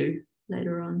for you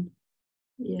later on.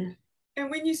 Yeah. And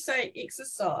when you say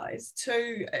exercise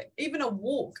too, even a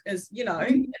walk is,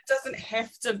 it doesn't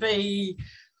have to be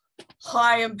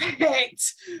high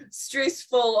impact,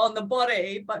 stressful on the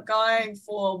body, but going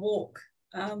for a walk,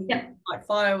 like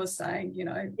Whai was saying,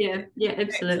 Yeah,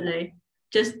 absolutely.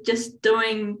 Just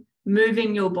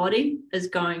moving your body is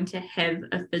going to have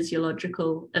a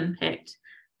physiological impact,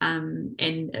 and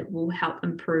it will help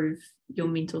improve your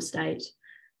mental state.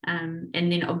 And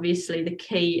then obviously the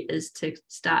key is to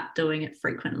start doing it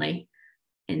frequently,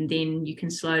 and then you can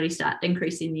slowly start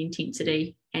increasing the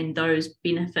intensity, and those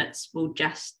benefits will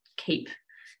just keep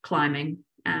climbing.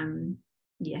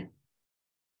 Yeah.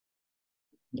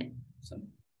 So,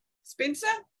 Spencer?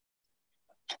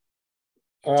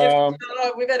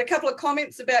 We've had a couple of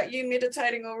comments about you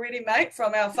meditating already, mate,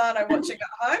 from our whānau watching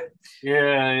at home.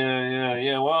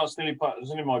 Yeah. Well, it's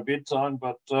nearly my bedtime,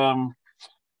 but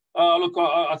look,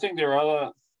 I think there are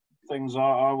other things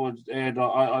I would add.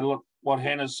 I look, what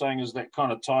Hannah's saying is that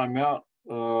kind of time out.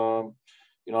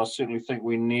 I certainly think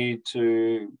we need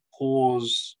to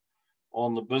pause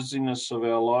on the busyness of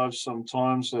our lives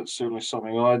sometimes. That's certainly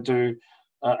something I do.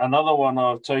 Another one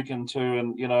I've taken to,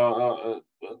 and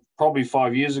probably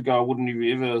 5 years ago I wouldn't have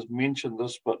ever mentioned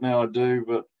this, but now I do,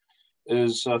 but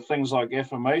is things like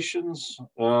affirmations.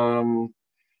 In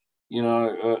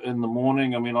the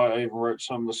morning. I mean, I even wrote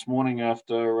some this morning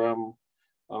after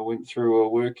I went through a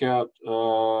workout,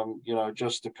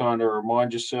 just to kind of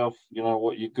remind yourself,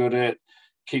 what you're good at,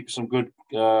 keep some good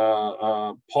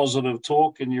positive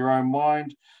talk in your own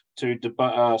mind to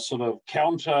sort of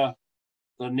counter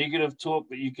the negative talk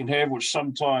that you can have, which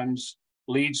sometimes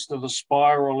leads to the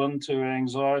spiral into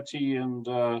anxiety and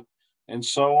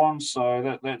so on.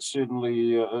 So that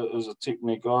certainly is a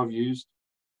technique I've used.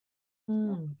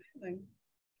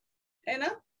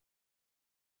 Anna?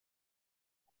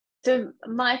 So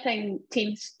my thing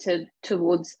tends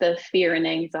towards the fear and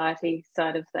anxiety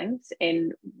side of things,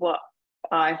 and what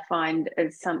I find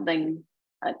is something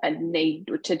I need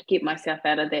to get myself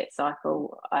out of that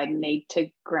cycle. I need to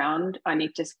ground. I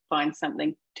need to find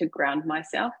something to ground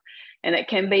myself, and it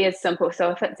can be as simple.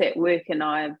 So if it's at work and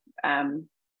I know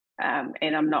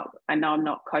I'm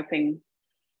not coping,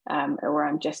 or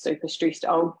I'm just super stressed,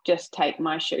 I'll just take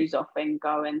my shoes off and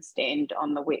go and stand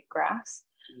on the wet grass.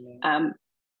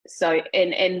 So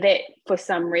that for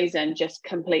some reason just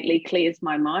completely clears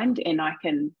my mind, and I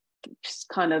can just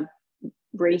kind of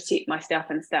reset myself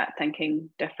and start thinking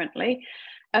differently.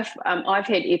 If I've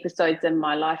had episodes in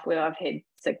my life where I've had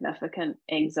significant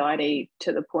anxiety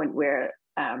to the point where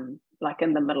like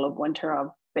in the middle of winter,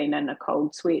 I've been in a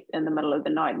cold sweat in the middle of the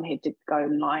night and had to go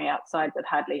and lie outside with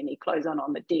hardly any clothes on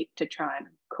the deck to try and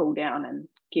cool down and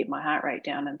get my heart rate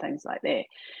down and things like that.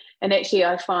 And actually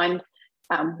I find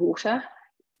water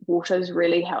is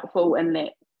really helpful in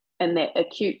that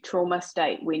acute trauma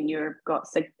state when you've got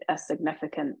a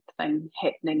significant thing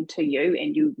happening to you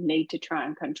and you need to try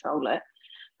and control it.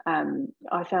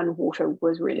 I found water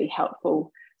was really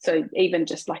helpful. So even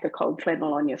just like a cold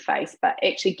flannel on your face, but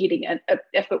actually getting in,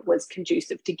 if it was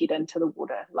conducive to get into the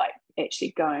water, like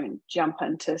actually go and jump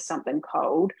into something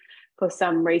cold, for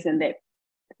some reason that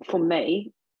for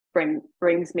me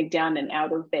brings me down and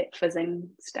out of that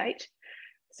fizzing state.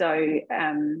 So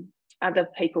other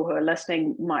people who are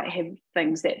listening might have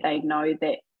things that they know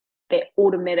that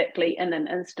automatically in an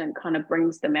instant kind of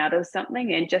brings them out of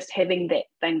something, and just having that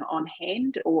thing on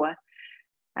hand, or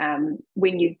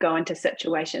when you go into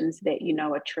situations that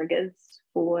are triggers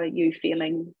for you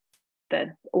feeling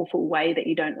the awful way that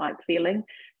you don't like feeling,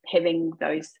 having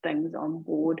those things on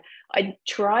board. I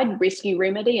tried Rescue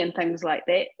Remedy and things like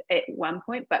that at one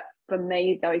point, but for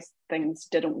me, those things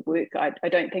didn't work. I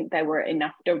don't think they were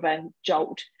enough of a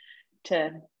jolt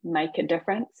to make a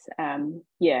difference.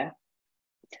 Yeah,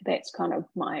 that's kind of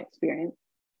my experience.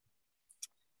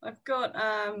 I've got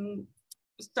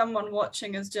someone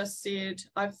watching has just said,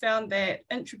 I've found that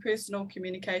intrapersonal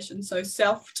communication, so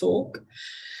self-talk,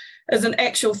 is an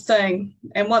actual thing.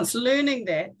 And once learning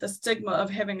that, the stigma of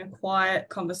having a quiet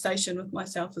conversation with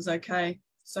myself is okay.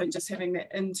 So just having that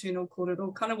internal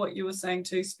korero, kind of what you were saying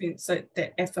too, Spence, so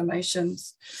that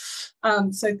affirmations.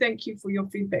 So thank you for your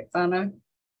feedback, Whānau.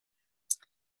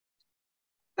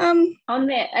 On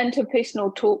that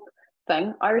interpersonal talk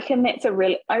thing, I reckon that's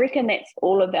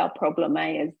all of our problem,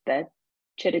 is the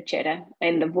chitter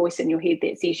and the voice in your head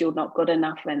that says you're not good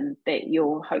enough and that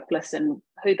you're hopeless and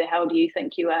who the hell do you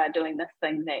think you are doing this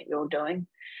thing that you're doing,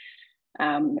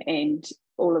 and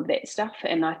all of that stuff.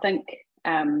 And I think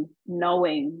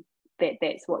knowing that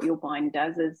that's what your mind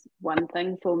does is one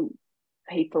thing for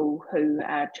people who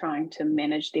are trying to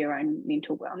manage their own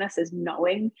mental wellness, is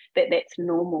knowing that that's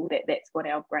normal, that that's what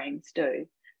our brains do.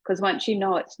 Because once you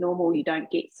know it's normal, you don't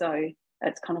get so,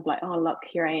 it's kind of like, oh, look,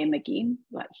 here I am again,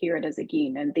 like here it is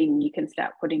again. And then you can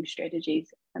start putting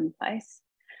strategies in place.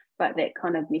 But that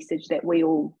kind of message that we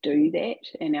all do that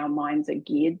and our minds are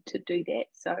geared to do that.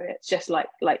 So it's just like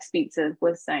Spencer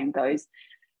was saying, those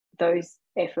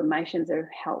affirmations are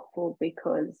helpful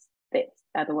because that's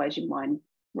otherwise your mind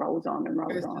rolls on and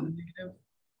rolls on.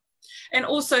 And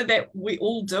also that we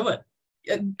all do it.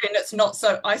 And it's not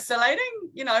so isolating.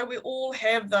 You know, we all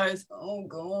have those, oh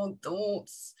God,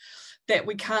 thoughts that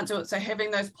we can't do it. So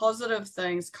having those positive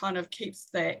things kind of keeps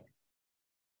that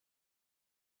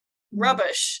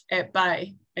rubbish at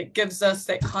bay. It gives us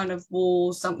that kind of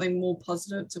wall, something more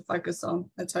positive to focus on.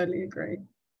 I totally agree.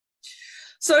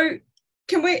 So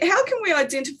how can we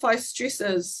identify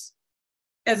stresses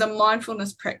as a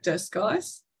mindfulness practice,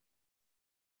 guys?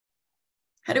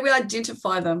 How do we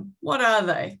identify them? What are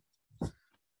they?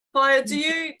 Paya,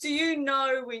 do you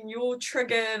know when you're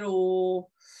triggered, or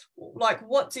like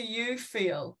what do you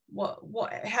feel?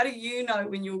 How do you know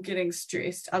when you're getting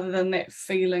stressed, other than that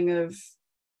feeling of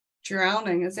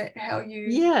drowning? Is that how you?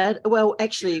 Yeah, well,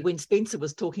 actually, when Spencer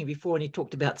was talking before and he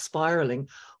talked about spiraling,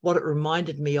 what it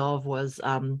reminded me of was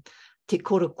te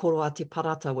korokoro te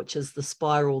parata, which is the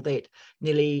spiral that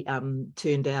nearly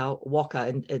turned our waka,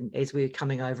 and as we were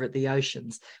coming over at the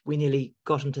oceans, we nearly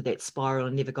got into that spiral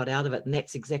and never got out of it. And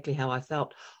that's exactly how I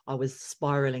felt. I was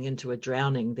spiraling into a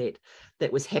drowning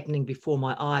that was happening before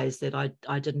my eyes, that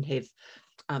I didn't have,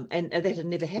 and that had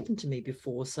never happened to me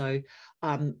before. So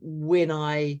when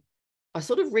I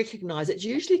sort of recognize it's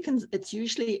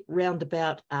usually round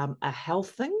about a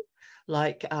health thing,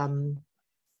 like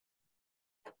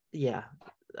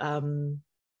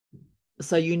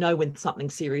so you know when something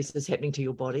serious is happening to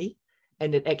your body.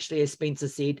 And it actually, as Spencer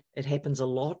said, it happens a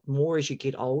lot more as you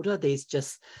get older. There's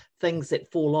just things that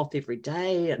fall off every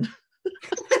day and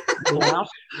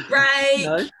right, you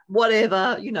know,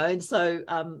 whatever, you know. And so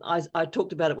I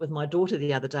talked about it with my daughter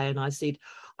the other day, and I said,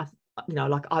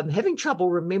 like, I'm having trouble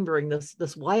remembering this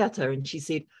waiata. And she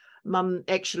said, Mum,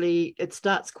 actually, it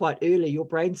starts quite early. Your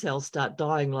brain cells start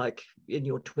dying like in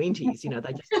your 20s, you know,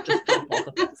 they just drop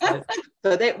off.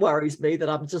 So that worries me, that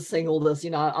I'm just seeing all this, you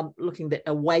know, I'm looking at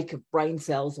a wake of brain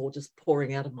cells all just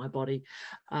pouring out of my body.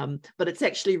 But it's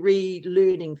actually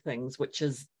relearning things, which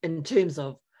is in terms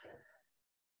of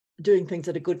doing things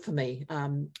that are good for me.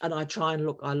 And I try and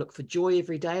look for joy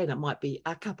every day, and it might be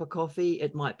a cup of coffee,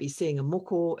 it might be seeing a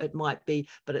moko, it might be,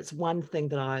 but it's one thing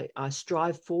that I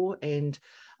strive for. And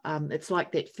it's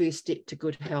like that first step to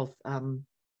good health.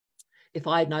 If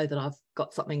I know that I've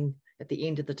got something at the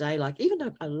end of the day, like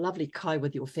even a lovely kai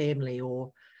with your family,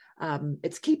 or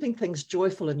it's keeping things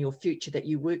joyful in your future that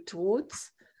you work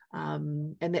towards.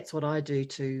 And that's what I do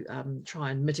to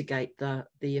try and mitigate the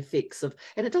effects of,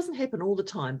 and it doesn't happen all the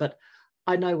time, but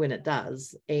I know when it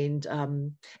does. And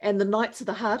the nights are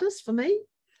the hardest for me,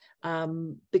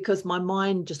 because my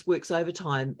mind just works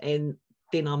overtime, and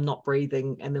then I'm not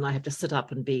breathing, and then I have to sit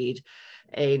up in bed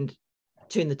and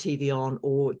turn the TV on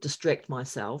or distract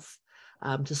myself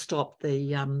to stop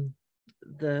the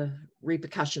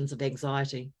repercussions of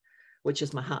anxiety, which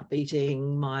is my heart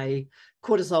beating, my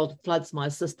cortisol floods my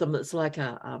system. It's like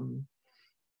and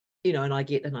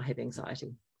I have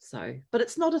anxiety. So, but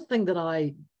it's not a thing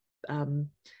that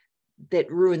that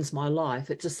ruins my life.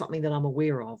 It's just something that I'm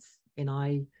aware of, and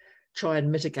I try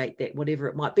and mitigate that, whatever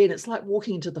it might be. And it's like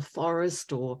walking into the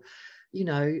forest, or,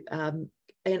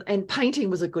 and painting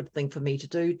was a good thing for me to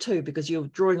do too, because you're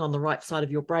drawing on the right side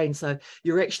of your brain. So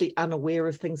you're actually unaware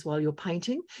of things while you're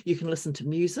painting. You can listen to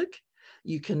music,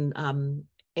 you can,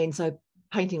 and so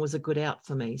painting was a good out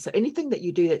for me. So anything that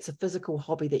you do that's a physical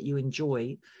hobby that you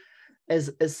enjoy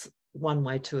is one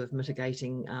way too of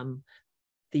mitigating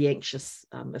the anxious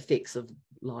effects of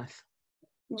life.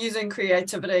 Using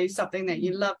creativity, something that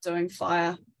you love doing,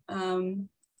 fire.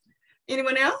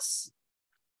 Anyone else?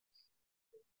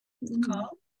 Carl?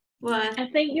 Well, I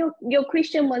think your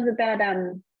question was about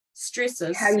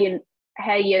Stresses. how you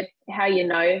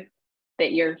know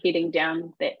that you're heading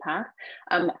down that path.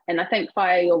 And I think,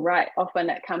 Fire, you're right. Often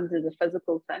it comes as a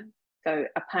physical thing. So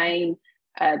a pain,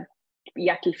 a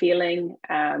yucky feeling,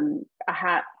 a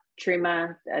heart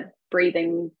tremor,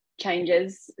 breathing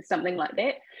changes, something like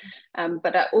that.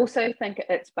 But I also think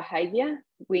it's behavior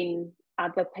when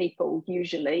other people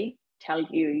usually tell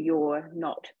you you're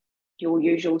not your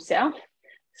usual self.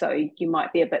 So you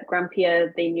might be a bit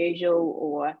grumpier than usual,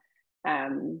 or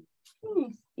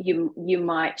you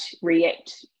might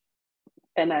react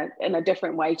in a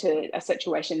different way to a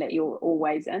situation that you're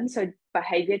always in. So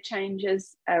behavior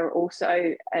changes are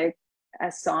also a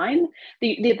sign.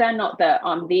 They're not that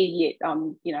I'm there yet.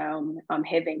 I'm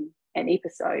having an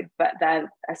episode, but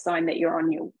they're a sign that you're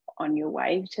on your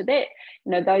way to that.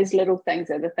 Those little things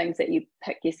are the things that you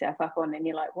pick yourself up on, and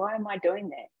you're like, why am I doing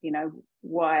that?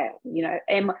 Why?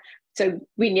 So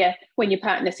when your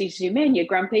partner says to you, man, you're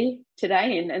grumpy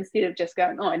today, and instead of just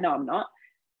going, oh no, I'm not,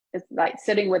 it's like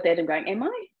sitting with that and going, am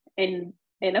I? And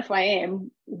if I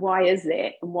am, why is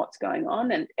that, and what's going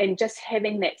on? And just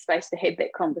having that space to have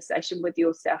that conversation with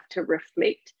yourself, to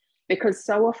reflect, because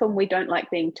so often we don't like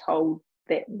being told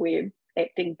that we're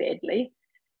acting badly.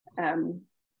 And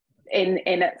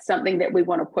it's something that we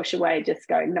want to push away, just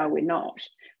go, no, we're not.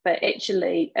 But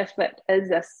actually, if it is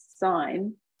a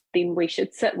sign, then we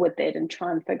should sit with that and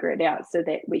try and figure it out so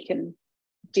that we can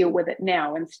deal with it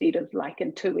now, instead of like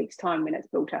in 2 weeks' time when it's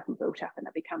built up and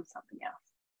it becomes something else.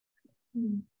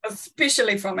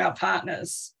 Especially from our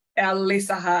partners, our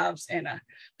lesser halves, Anna.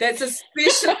 That's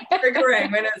especially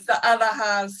triggering when it's the other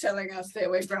halves telling us that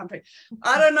we're grumpy.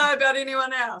 I don't know about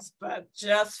anyone else, but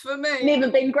just for me. Never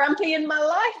been grumpy in my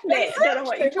life, Matt. Exactly. I don't know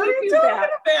what you're talking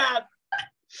about.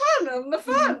 Fun and the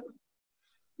fun.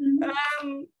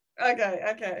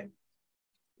 Okay.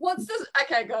 What's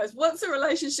the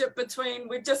relationship between,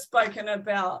 we've just spoken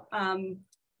about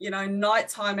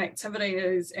nighttime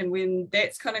activities and when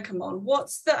that's kind of come on.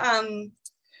 What's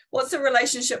the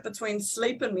relationship between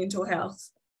sleep and mental health?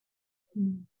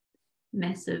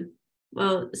 Massive.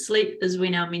 Well, sleep is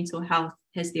when our mental health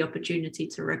has the opportunity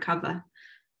to recover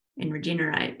and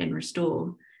regenerate and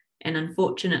restore. And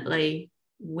unfortunately,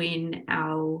 when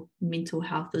our mental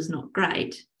health is not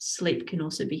great, sleep can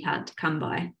also be hard to come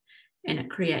by, and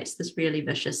it creates this really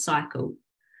vicious cycle.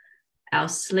 Our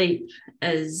sleep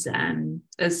is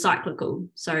cyclical.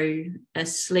 So a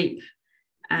sleep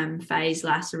phase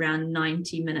lasts around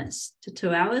 90 minutes to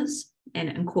 2 hours, and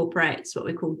it incorporates what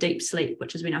we call deep sleep,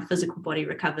 which is when our physical body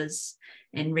recovers,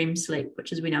 and REM sleep,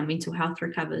 which is when our mental health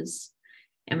recovers.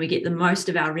 And we get the most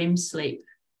of our REM sleep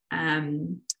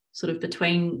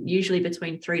usually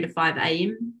between 3 to 5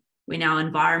 a.m. when our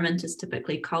environment is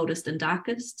typically coldest and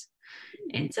darkest.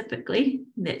 And typically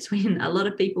that's when a lot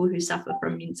of people who suffer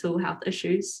from mental health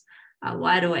issues are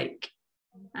wide awake.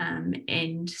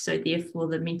 And so therefore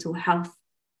the mental health,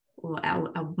 or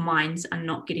our minds, are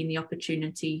not getting the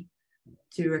opportunity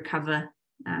to recover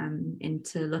and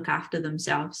to look after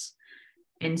themselves.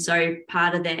 And so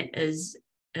part of that is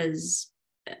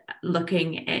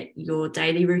looking at your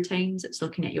daily routines, it's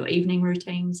looking at your evening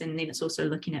routines, and then it's also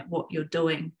looking at what you're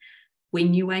doing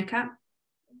when you wake up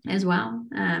as well.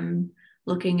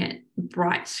 Looking at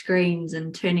bright screens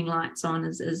and turning lights on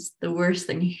is the worst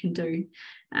thing you can do.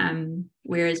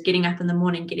 Whereas getting up in the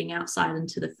morning, getting outside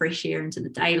into the fresh air, into the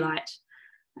daylight,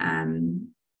 and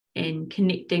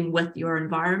connecting with your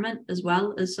environment as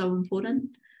well is so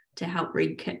important to help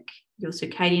re-kick your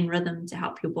circadian rhythm, to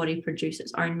help your body produce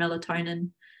its own melatonin.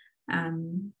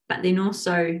 But then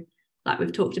also, like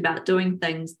we've talked about, doing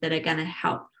things that are going to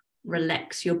help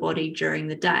relax your body during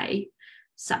the day,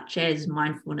 such as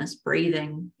mindfulness,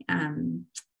 breathing,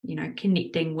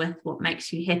 connecting with what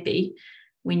makes you happy.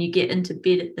 When you get into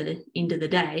bed at the end of the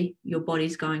day, your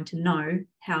body's going to know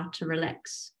how to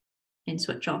relax and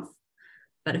switch off.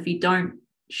 But if you don't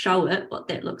show it what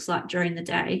that looks like during the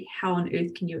day, how on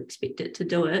earth can you expect it to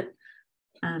do it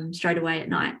straight away at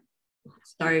night?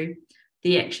 So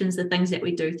the actions, the things that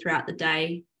we do throughout the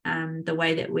day, the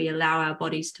way that we allow our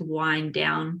bodies to wind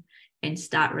down and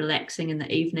start relaxing in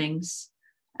the evenings,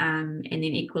 and then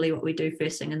equally what we do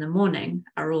first thing in the morning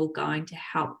are all going to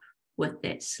help with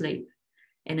that sleep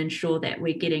and ensure that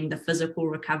we're getting the physical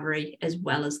recovery as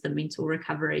well as the mental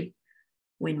recovery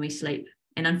when we sleep.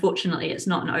 And unfortunately, it's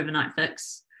not an overnight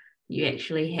fix. You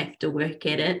actually have to work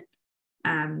at it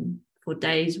for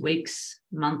days, weeks,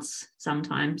 months,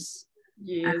 sometimes.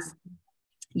 Years.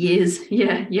 Years,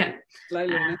 yeah. Slow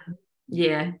learning.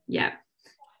 Yeah.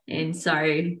 And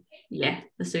so, yeah,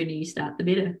 the sooner you start, the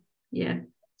better. Yeah.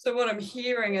 So what I'm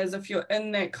hearing is if you're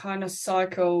in that kind of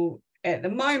cycle at the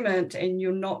moment and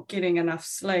you're not getting enough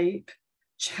sleep,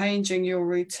 changing your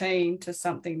routine to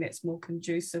something that's more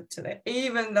conducive to that,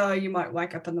 even though you might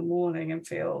wake up in the morning and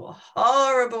feel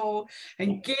horrible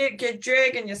and get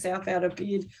dragging yourself out of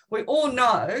bed. We all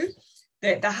know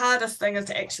that the hardest thing is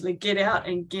to actually get out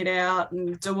and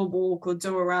do a walk or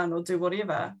do a run or do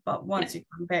whatever. But once you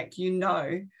come back, you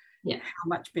know how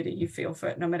much better you feel for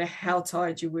it, no matter how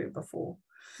tired you were before.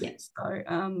 Yeah. So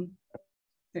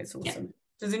that's awesome. Yeah.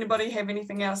 Does anybody have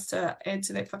anything else to add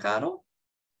to that whakaaro?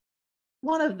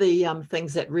 One of the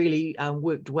things that really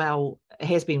worked well,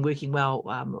 has been working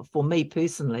well for me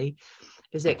personally,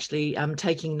 is actually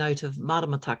taking note of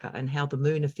maramataka and how the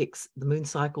moon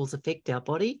cycles affect our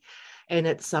body. And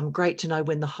it's great to know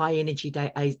when the high energy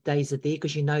days are there,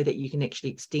 because you know that you can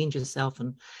actually extend yourself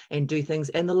and do things.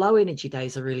 And the low energy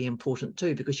days are really important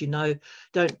too, because you know,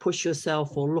 don't push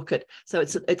yourself or look at. So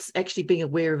it's actually being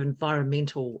aware of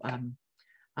environmental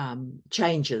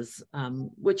changes,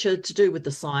 which are to do with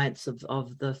the science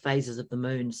of the phases of the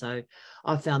moon. So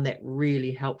I found that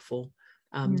really helpful.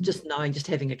 Just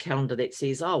having a calendar that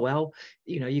says, oh, well,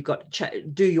 you know, you've got to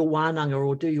do your wānanga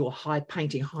or do your high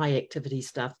activity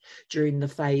stuff during the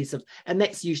phase of, and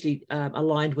that's usually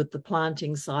aligned with the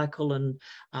planting cycle and,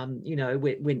 you know,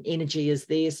 when energy is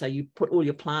there. So you put all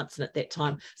your plants in at that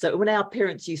time. So when our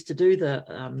parents used to do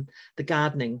the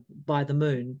gardening by the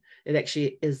moon, it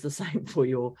actually is the same for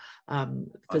your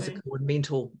physical and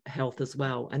mental health as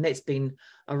well. And that's been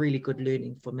a really good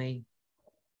learning for me.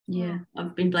 Yeah,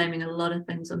 I've been blaming a lot of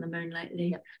things on the moon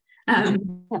lately. Hannah's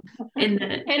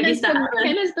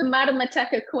the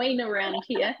maramataka queen around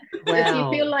here.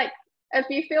 Wow. If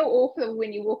you feel awful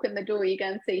when you walk in the door, you go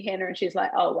and see Hannah and she's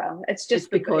like, oh, well, it's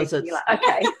just because it's like,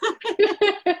 okay.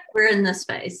 We're in this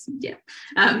space, yeah.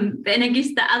 And I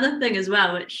guess the other thing as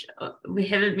well, which we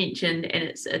haven't mentioned, and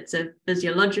it's a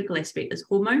physiological aspect, is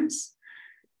hormones,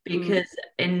 because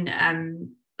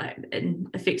it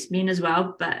affects men as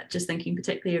well, but just thinking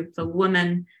particularly for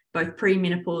women, both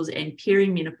premenopause and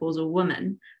perimenopausal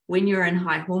women, when you're in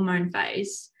high hormone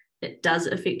phase, it does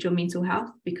affect your mental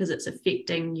health because it's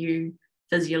affecting you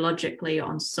physiologically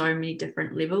on so many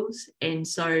different levels. And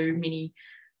so many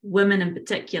women in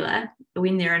particular,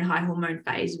 when they're in high hormone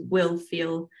phase, will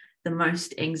feel the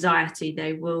most anxiety.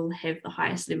 They will have the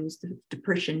highest levels of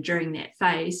depression during that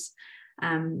phase.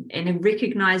 And in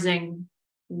recognizing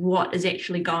what is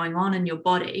actually going on in your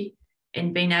body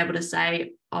and being able to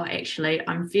say, oh, actually,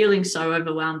 I'm feeling so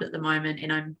overwhelmed at the moment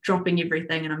and I'm dropping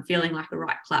everything and I'm feeling like a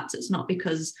right klutz. It's not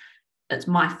because it's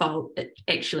my fault.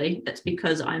 It's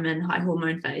because I'm in high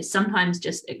hormone phase. Sometimes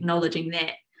just acknowledging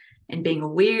that and being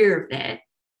aware of that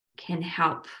can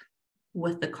help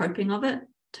with the coping of it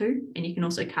too. And you can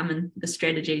also come in the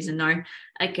strategies and know,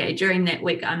 okay, during that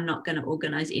week, I'm not going to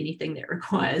organize anything that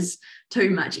requires too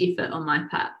much effort on my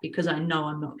part because I know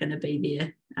I'm not going to be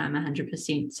there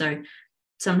 100%. So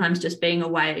sometimes just being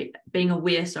aware,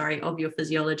 of your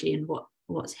physiology and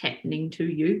what's happening to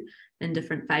you in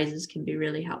different phases can be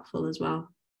really helpful as well.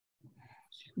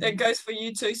 That goes for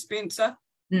you too, Spencer.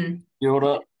 Kia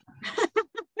ora.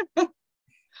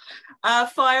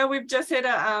 Fire, we've just had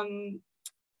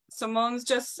Simone's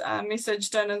just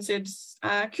messaged in and said,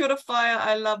 kia ora Fire,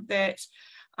 I love that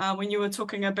when you were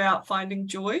talking about finding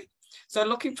joy. So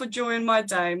looking for joy in my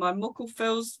day, my muku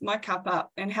fills my cup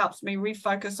up and helps me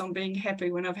refocus on being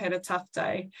happy when I've had a tough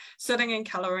day, sitting and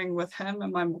colouring with him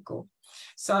and my muku.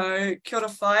 So kia ora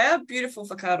Fire, beautiful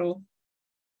whakaaro.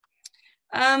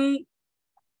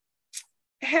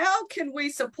 How can we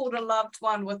support a loved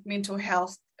one with mental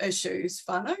health issues,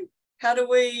 whānau? How do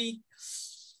we...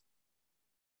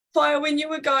 Fire, when you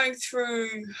were going through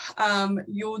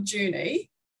your journey,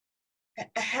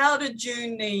 how did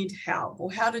you need help, or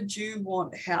how did you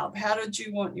want help? How did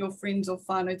you want your friends or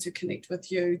whānau to connect with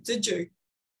you? Did you?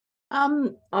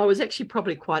 I was actually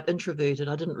probably quite introverted.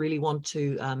 I didn't really want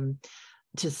to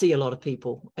see a lot of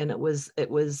people, and it was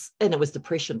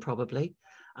depression probably.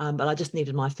 But I just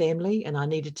needed my family and I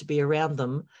needed to be around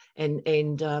them.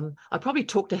 And I probably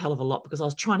talked a hell of a lot because I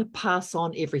was trying to pass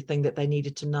on everything that they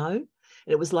needed to know.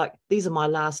 And it was like, these are my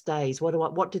last days.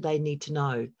 What do they need to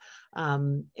know?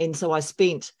 And so I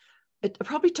spent, it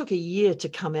probably took a year to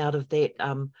come out of that,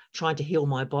 trying to heal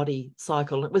my body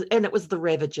cycle. It was the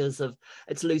ravages of,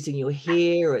 it's losing your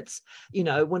hair. It's, you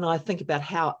know, when I think about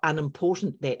how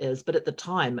unimportant that is, but at the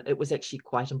time it was actually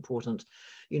quite important,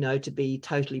 you know, to be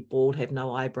totally bald, have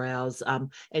no eyebrows,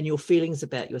 and your feelings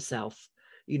about yourself.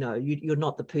 You know, you're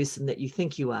not the person that you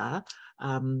think you are.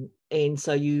 And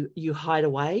so you hide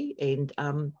away. And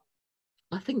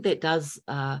I think that does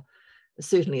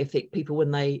certainly affect people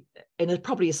when they, and it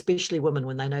probably especially women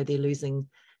when they know they're losing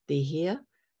their hair.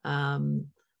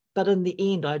 But in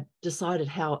the end, I decided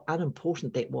how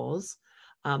unimportant that was.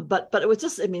 But it was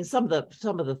just, I mean, some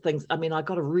of the things, I mean, I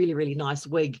got a really, really nice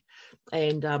wig,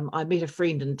 and I met a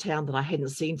friend in town that I hadn't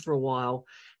seen for a while.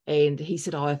 And he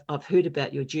said, "Oh, I've heard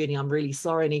about your journey. I'm really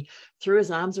sorry." And he threw his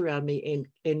arms around me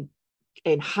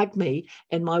and hugged me,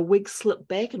 and my wig slipped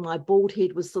back and my bald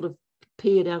head was sort of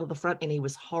peered out of the front, and he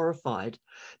was horrified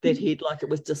that he'd, like, it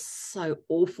was just so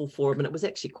awful for him. And it was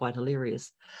actually quite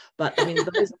hilarious. But I mean,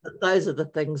 those are the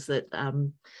things that,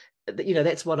 you know,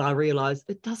 that's what I realized.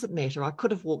 It doesn't matter. I could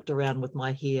have walked around with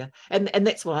my hair. And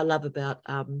that's what I love about,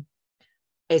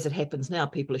 as it happens now,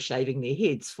 people are shaving their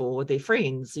heads for their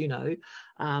friends, you know.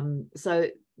 So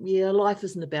yeah, life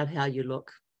isn't about how you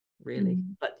look, really,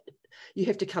 but you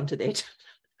have to come to that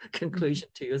conclusion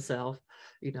to yourself.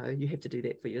 You know, you have to do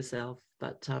that for yourself.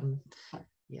 But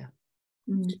yeah.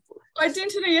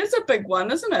 Identity is a big one,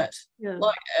 isn't it? Yeah.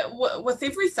 Like with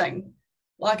everything,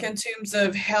 like in terms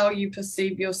of how you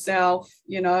perceive yourself,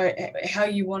 you know, how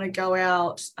you want to go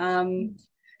out, how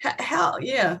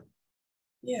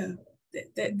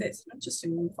that's an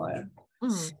interesting one, Fire.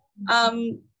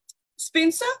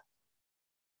 Spencer?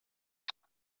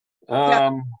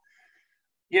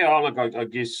 Yeah, look, I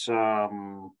guess,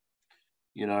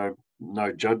 you know,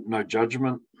 no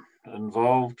judgment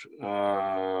involved.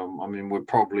 I mean, we're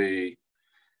probably,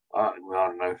 I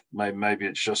don't know, maybe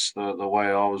it's just the way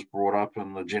I was brought up,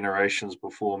 and the generations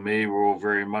before me were all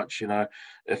very much, you know,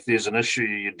 if there's an issue,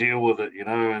 you deal with it, you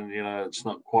know, and, you know, it's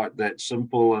not quite that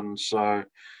simple. And so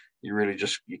you really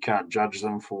just, you can't judge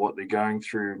them for what they're going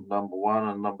through, number one.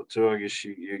 And number two, I guess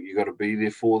you got to be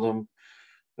there for them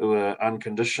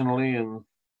unconditionally and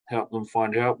help them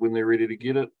find help when they're ready to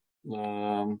get it.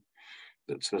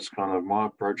 That's kind of my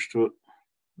approach to it.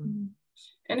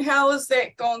 And how has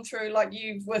that gone through, like,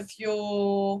 you with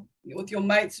your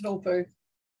mates at Opu,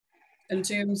 in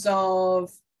terms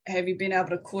of, have you been able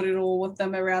to kōrero with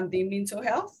them around their mental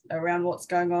health, around what's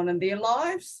going on in their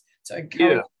lives, to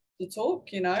encourage them to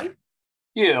talk, you know?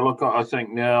 Yeah, look, I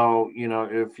think now, you know,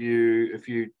 if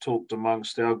you talked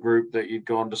amongst our group that you'd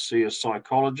gone to see a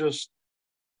psychologist,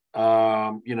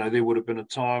 you know, there would have been a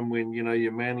time when, you know,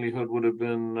 your manlyhood would have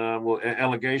been,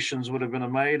 allegations would have been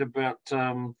made about,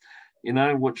 you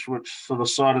know, which sort of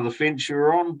side of the fence you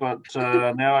were on. But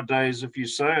nowadays, if you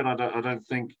say it, I don't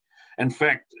think. In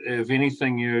fact, if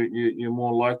anything, you're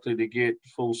more likely to get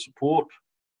full support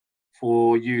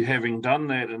for you having done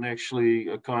that, and actually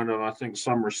a kind of, I think,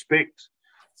 some respect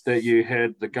that you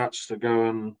had the guts to go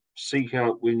and seek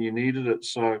help when you needed it.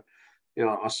 So, you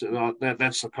know, I said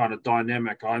that's the kind of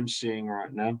dynamic I'm seeing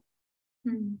right now.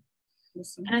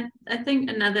 Awesome. And I think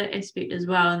another aspect as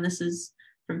well, and this is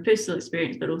from personal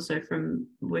experience, but also from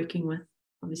working with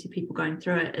obviously people going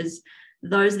through it, is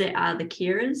those that are the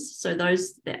carers. So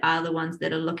those that are the ones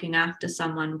that are looking after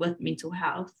someone with mental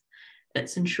health,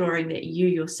 it's ensuring that you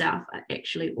yourself are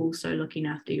actually also looking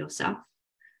after yourself,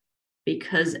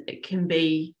 because it can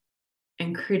be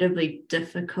incredibly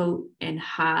difficult and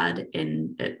hard,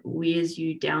 and it wears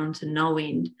you down to no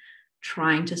end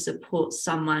trying to support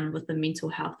someone with a mental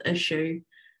health issue,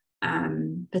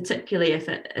 particularly if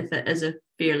it is a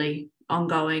fairly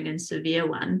ongoing and severe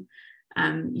one.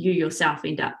 You yourself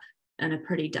end up in a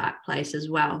pretty dark place as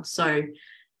well. So,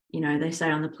 you know, they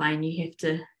say on the plane, you have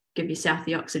to give yourself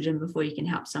the oxygen before you can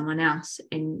help someone else.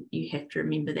 And you have to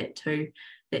remember that too,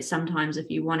 that sometimes if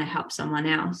you want to help someone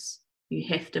else, you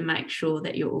have to make sure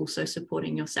that you're also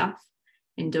supporting yourself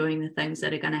and doing the things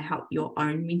that are going to help your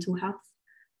own mental health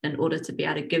in order to be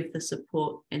able to give the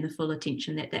support and the full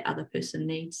attention that that other person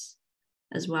needs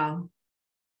as well.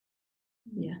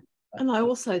 Yeah. And I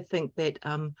also think that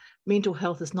mental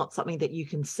health is not something that you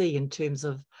can see in terms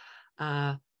of,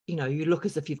 you know, you look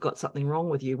as if you've got something wrong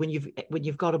with you. When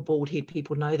you've got a bald head,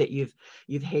 people know that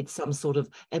you've had some sort of,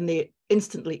 and they're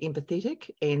instantly empathetic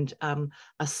and are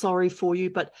sorry for you.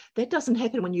 But that doesn't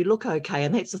happen when you look okay.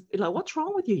 And that's just, like, what's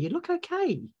wrong with you? You look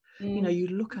okay. You know, you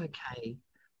look okay.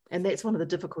 And that's one of the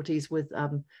difficulties with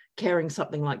carrying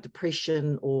something like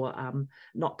depression or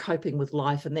not coping with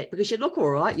life and that, because you look all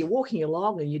right, you're walking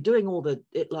along and you're doing all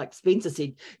like Spencer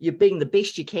said, you're being the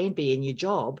best you can be in your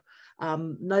job.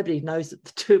 Nobody knows the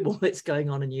turmoil that's going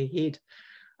on in your head.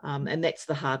 And that's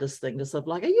the hardest thing, to sort of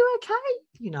like, are you okay?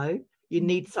 You know, you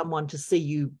need someone to see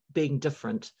you being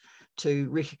different to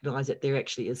recognize that there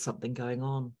actually is something going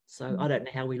on. So I don't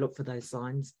know how we look for those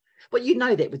signs. But you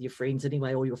know that with your friends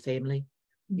anyway, or your family.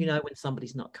 You know when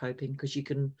somebody's not coping, because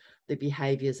their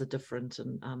behaviours are different.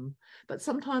 And but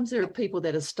sometimes there are people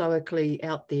that are stoically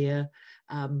out there,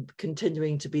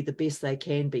 continuing to be the best they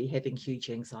can be, having huge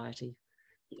anxiety.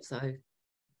 So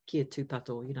kia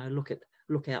tūpato, you know,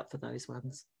 look out for those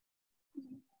ones.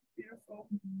 Beautiful.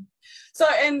 So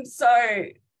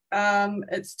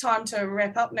it's time to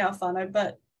wrap up now, whānau,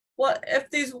 but what if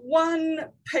there's one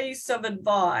piece of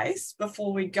advice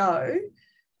before we go?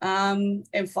 And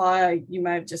Whai, you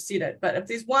may have just said it, but if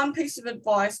there's one piece of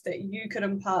advice that you could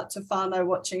impart to whānau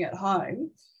watching at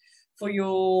home for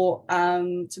your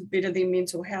to better their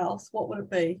mental health, what would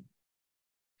it be?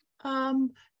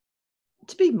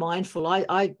 To be mindful.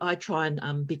 I try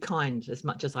and be kind as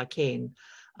much as I can.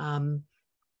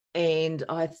 And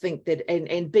I think that,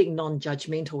 and being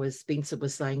non-judgmental, as Spencer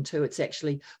was saying too, it's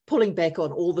actually pulling back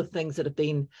on all the things that have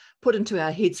been put into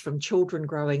our heads from children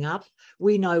growing up.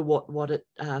 We know what it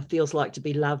feels like to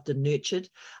be loved and nurtured.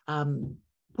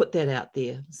 Put that out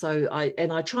there. So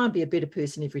I try and be a better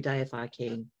person every day if I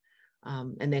can.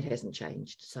 And that hasn't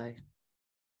changed. So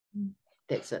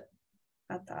that's it.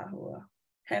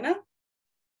 Hannah?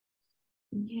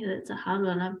 Yeah, that's a hard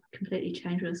one. I've completely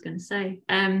changed what I was going to say.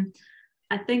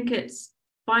 I think it's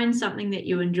find something that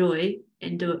you enjoy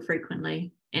and do it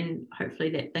frequently. And hopefully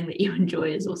that thing that you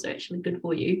enjoy is also actually good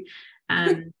for you.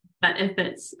 But if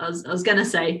it's, I was going to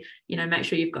say, you know, make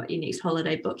sure you've got your next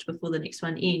holiday booked before the next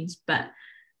one ends. But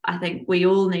I think we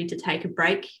all need to take a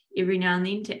break every now and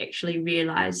then to actually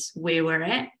realise where we're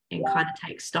at and kind of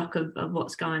take stock of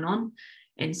what's going on.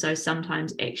 And so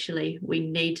sometimes actually we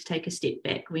need to take a step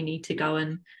back. We need to go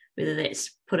and, whether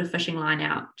that's put a fishing line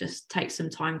out, just take some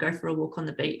time, go for a walk on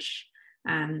the beach,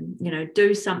 you know,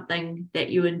 do something that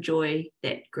you enjoy,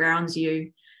 that grounds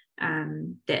you,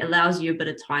 that allows you a bit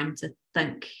of time to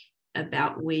think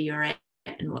about where you're at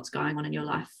and what's going on in your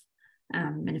life.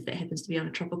 And if that happens to be on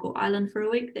a tropical island for a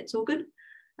week, that's all good.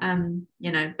 You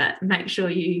know, but make sure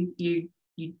you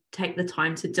take the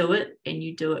time to do it, and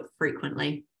you do it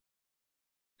frequently.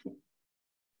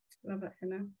 Love it,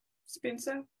 Hannah.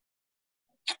 Spencer?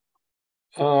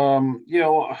 Yeah,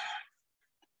 well,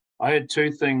 I had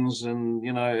two things, and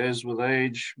you know, as with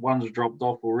age, one's dropped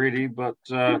off already. But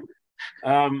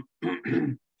I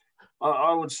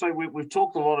would say we've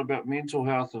talked a lot about mental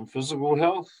health and physical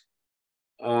health,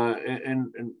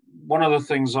 and one of the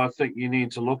things I think you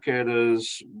need to look at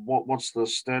is what's the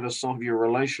status of your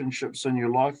relationships in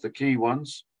your life, the key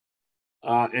ones,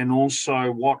 and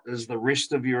also what is the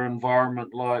rest of your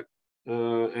environment like,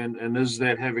 and is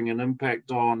that having an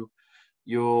impact on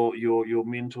your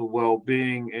mental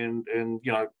well-being, and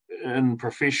you know, in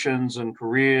professions and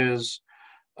careers,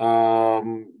 you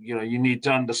know, you need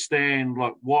to understand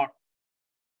like what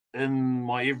in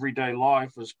my everyday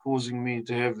life is causing me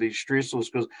to have these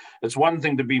stressors, because it's one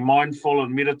thing to be mindful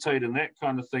and meditate and that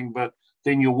kind of thing, but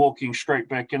then you're walking straight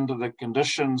back into the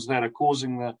conditions that are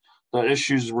causing the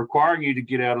issues requiring you to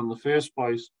get out in the first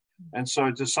place. And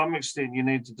so to some extent you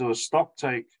need to do a stock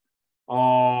take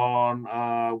on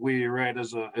where you're at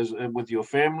as with your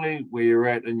family, where you're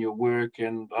at in your work,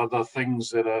 and other things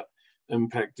that are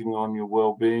impacting on your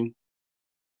well-being.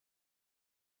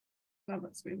 Love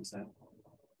it, Spencer.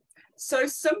 So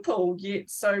simple yet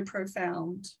so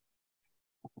profound.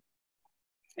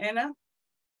 Anna?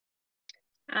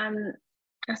 I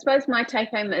suppose my take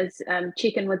home is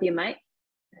check in with your mate.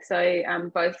 So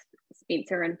both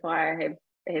Spencer and Whai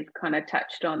have kind of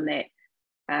touched on that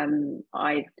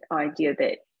idea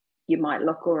that you might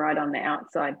look all right on the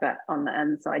outside, but on the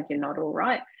inside you're not all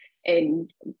right.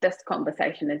 And this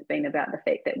conversation has been about the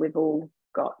fact that we've all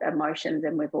got emotions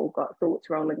and we've all got thoughts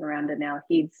rolling around in our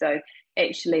heads. So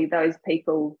actually those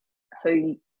people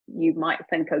who you might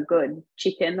think are good,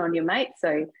 check in on your mate.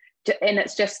 So, and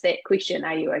it's just that question,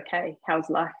 are you okay? How's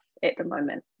life at the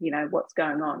moment? You know, what's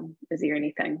going on? Is there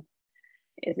anything,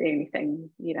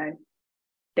 you know,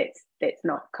 that's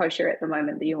not kosher at the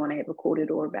moment that you want to have a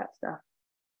kōrero about stuff?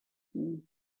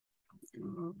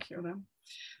 Oh, kia ora.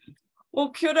 Well,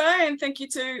 kia ora, and thank you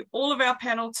to all of our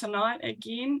panel tonight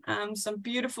again. Some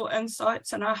beautiful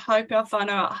insights, and I hope our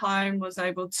whānau at home was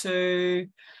able to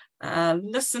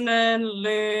listen in,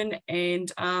 learn,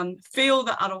 and feel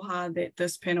the aroha that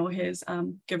this panel has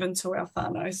given to our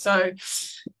whānau. So,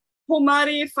 Ko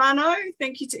Māori whānau,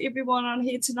 thank you to everyone on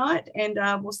here tonight, and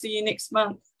we'll see you next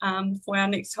month for our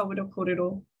next Hauwera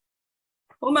Kōrero.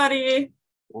 Ko Māori.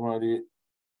 Ko Māori.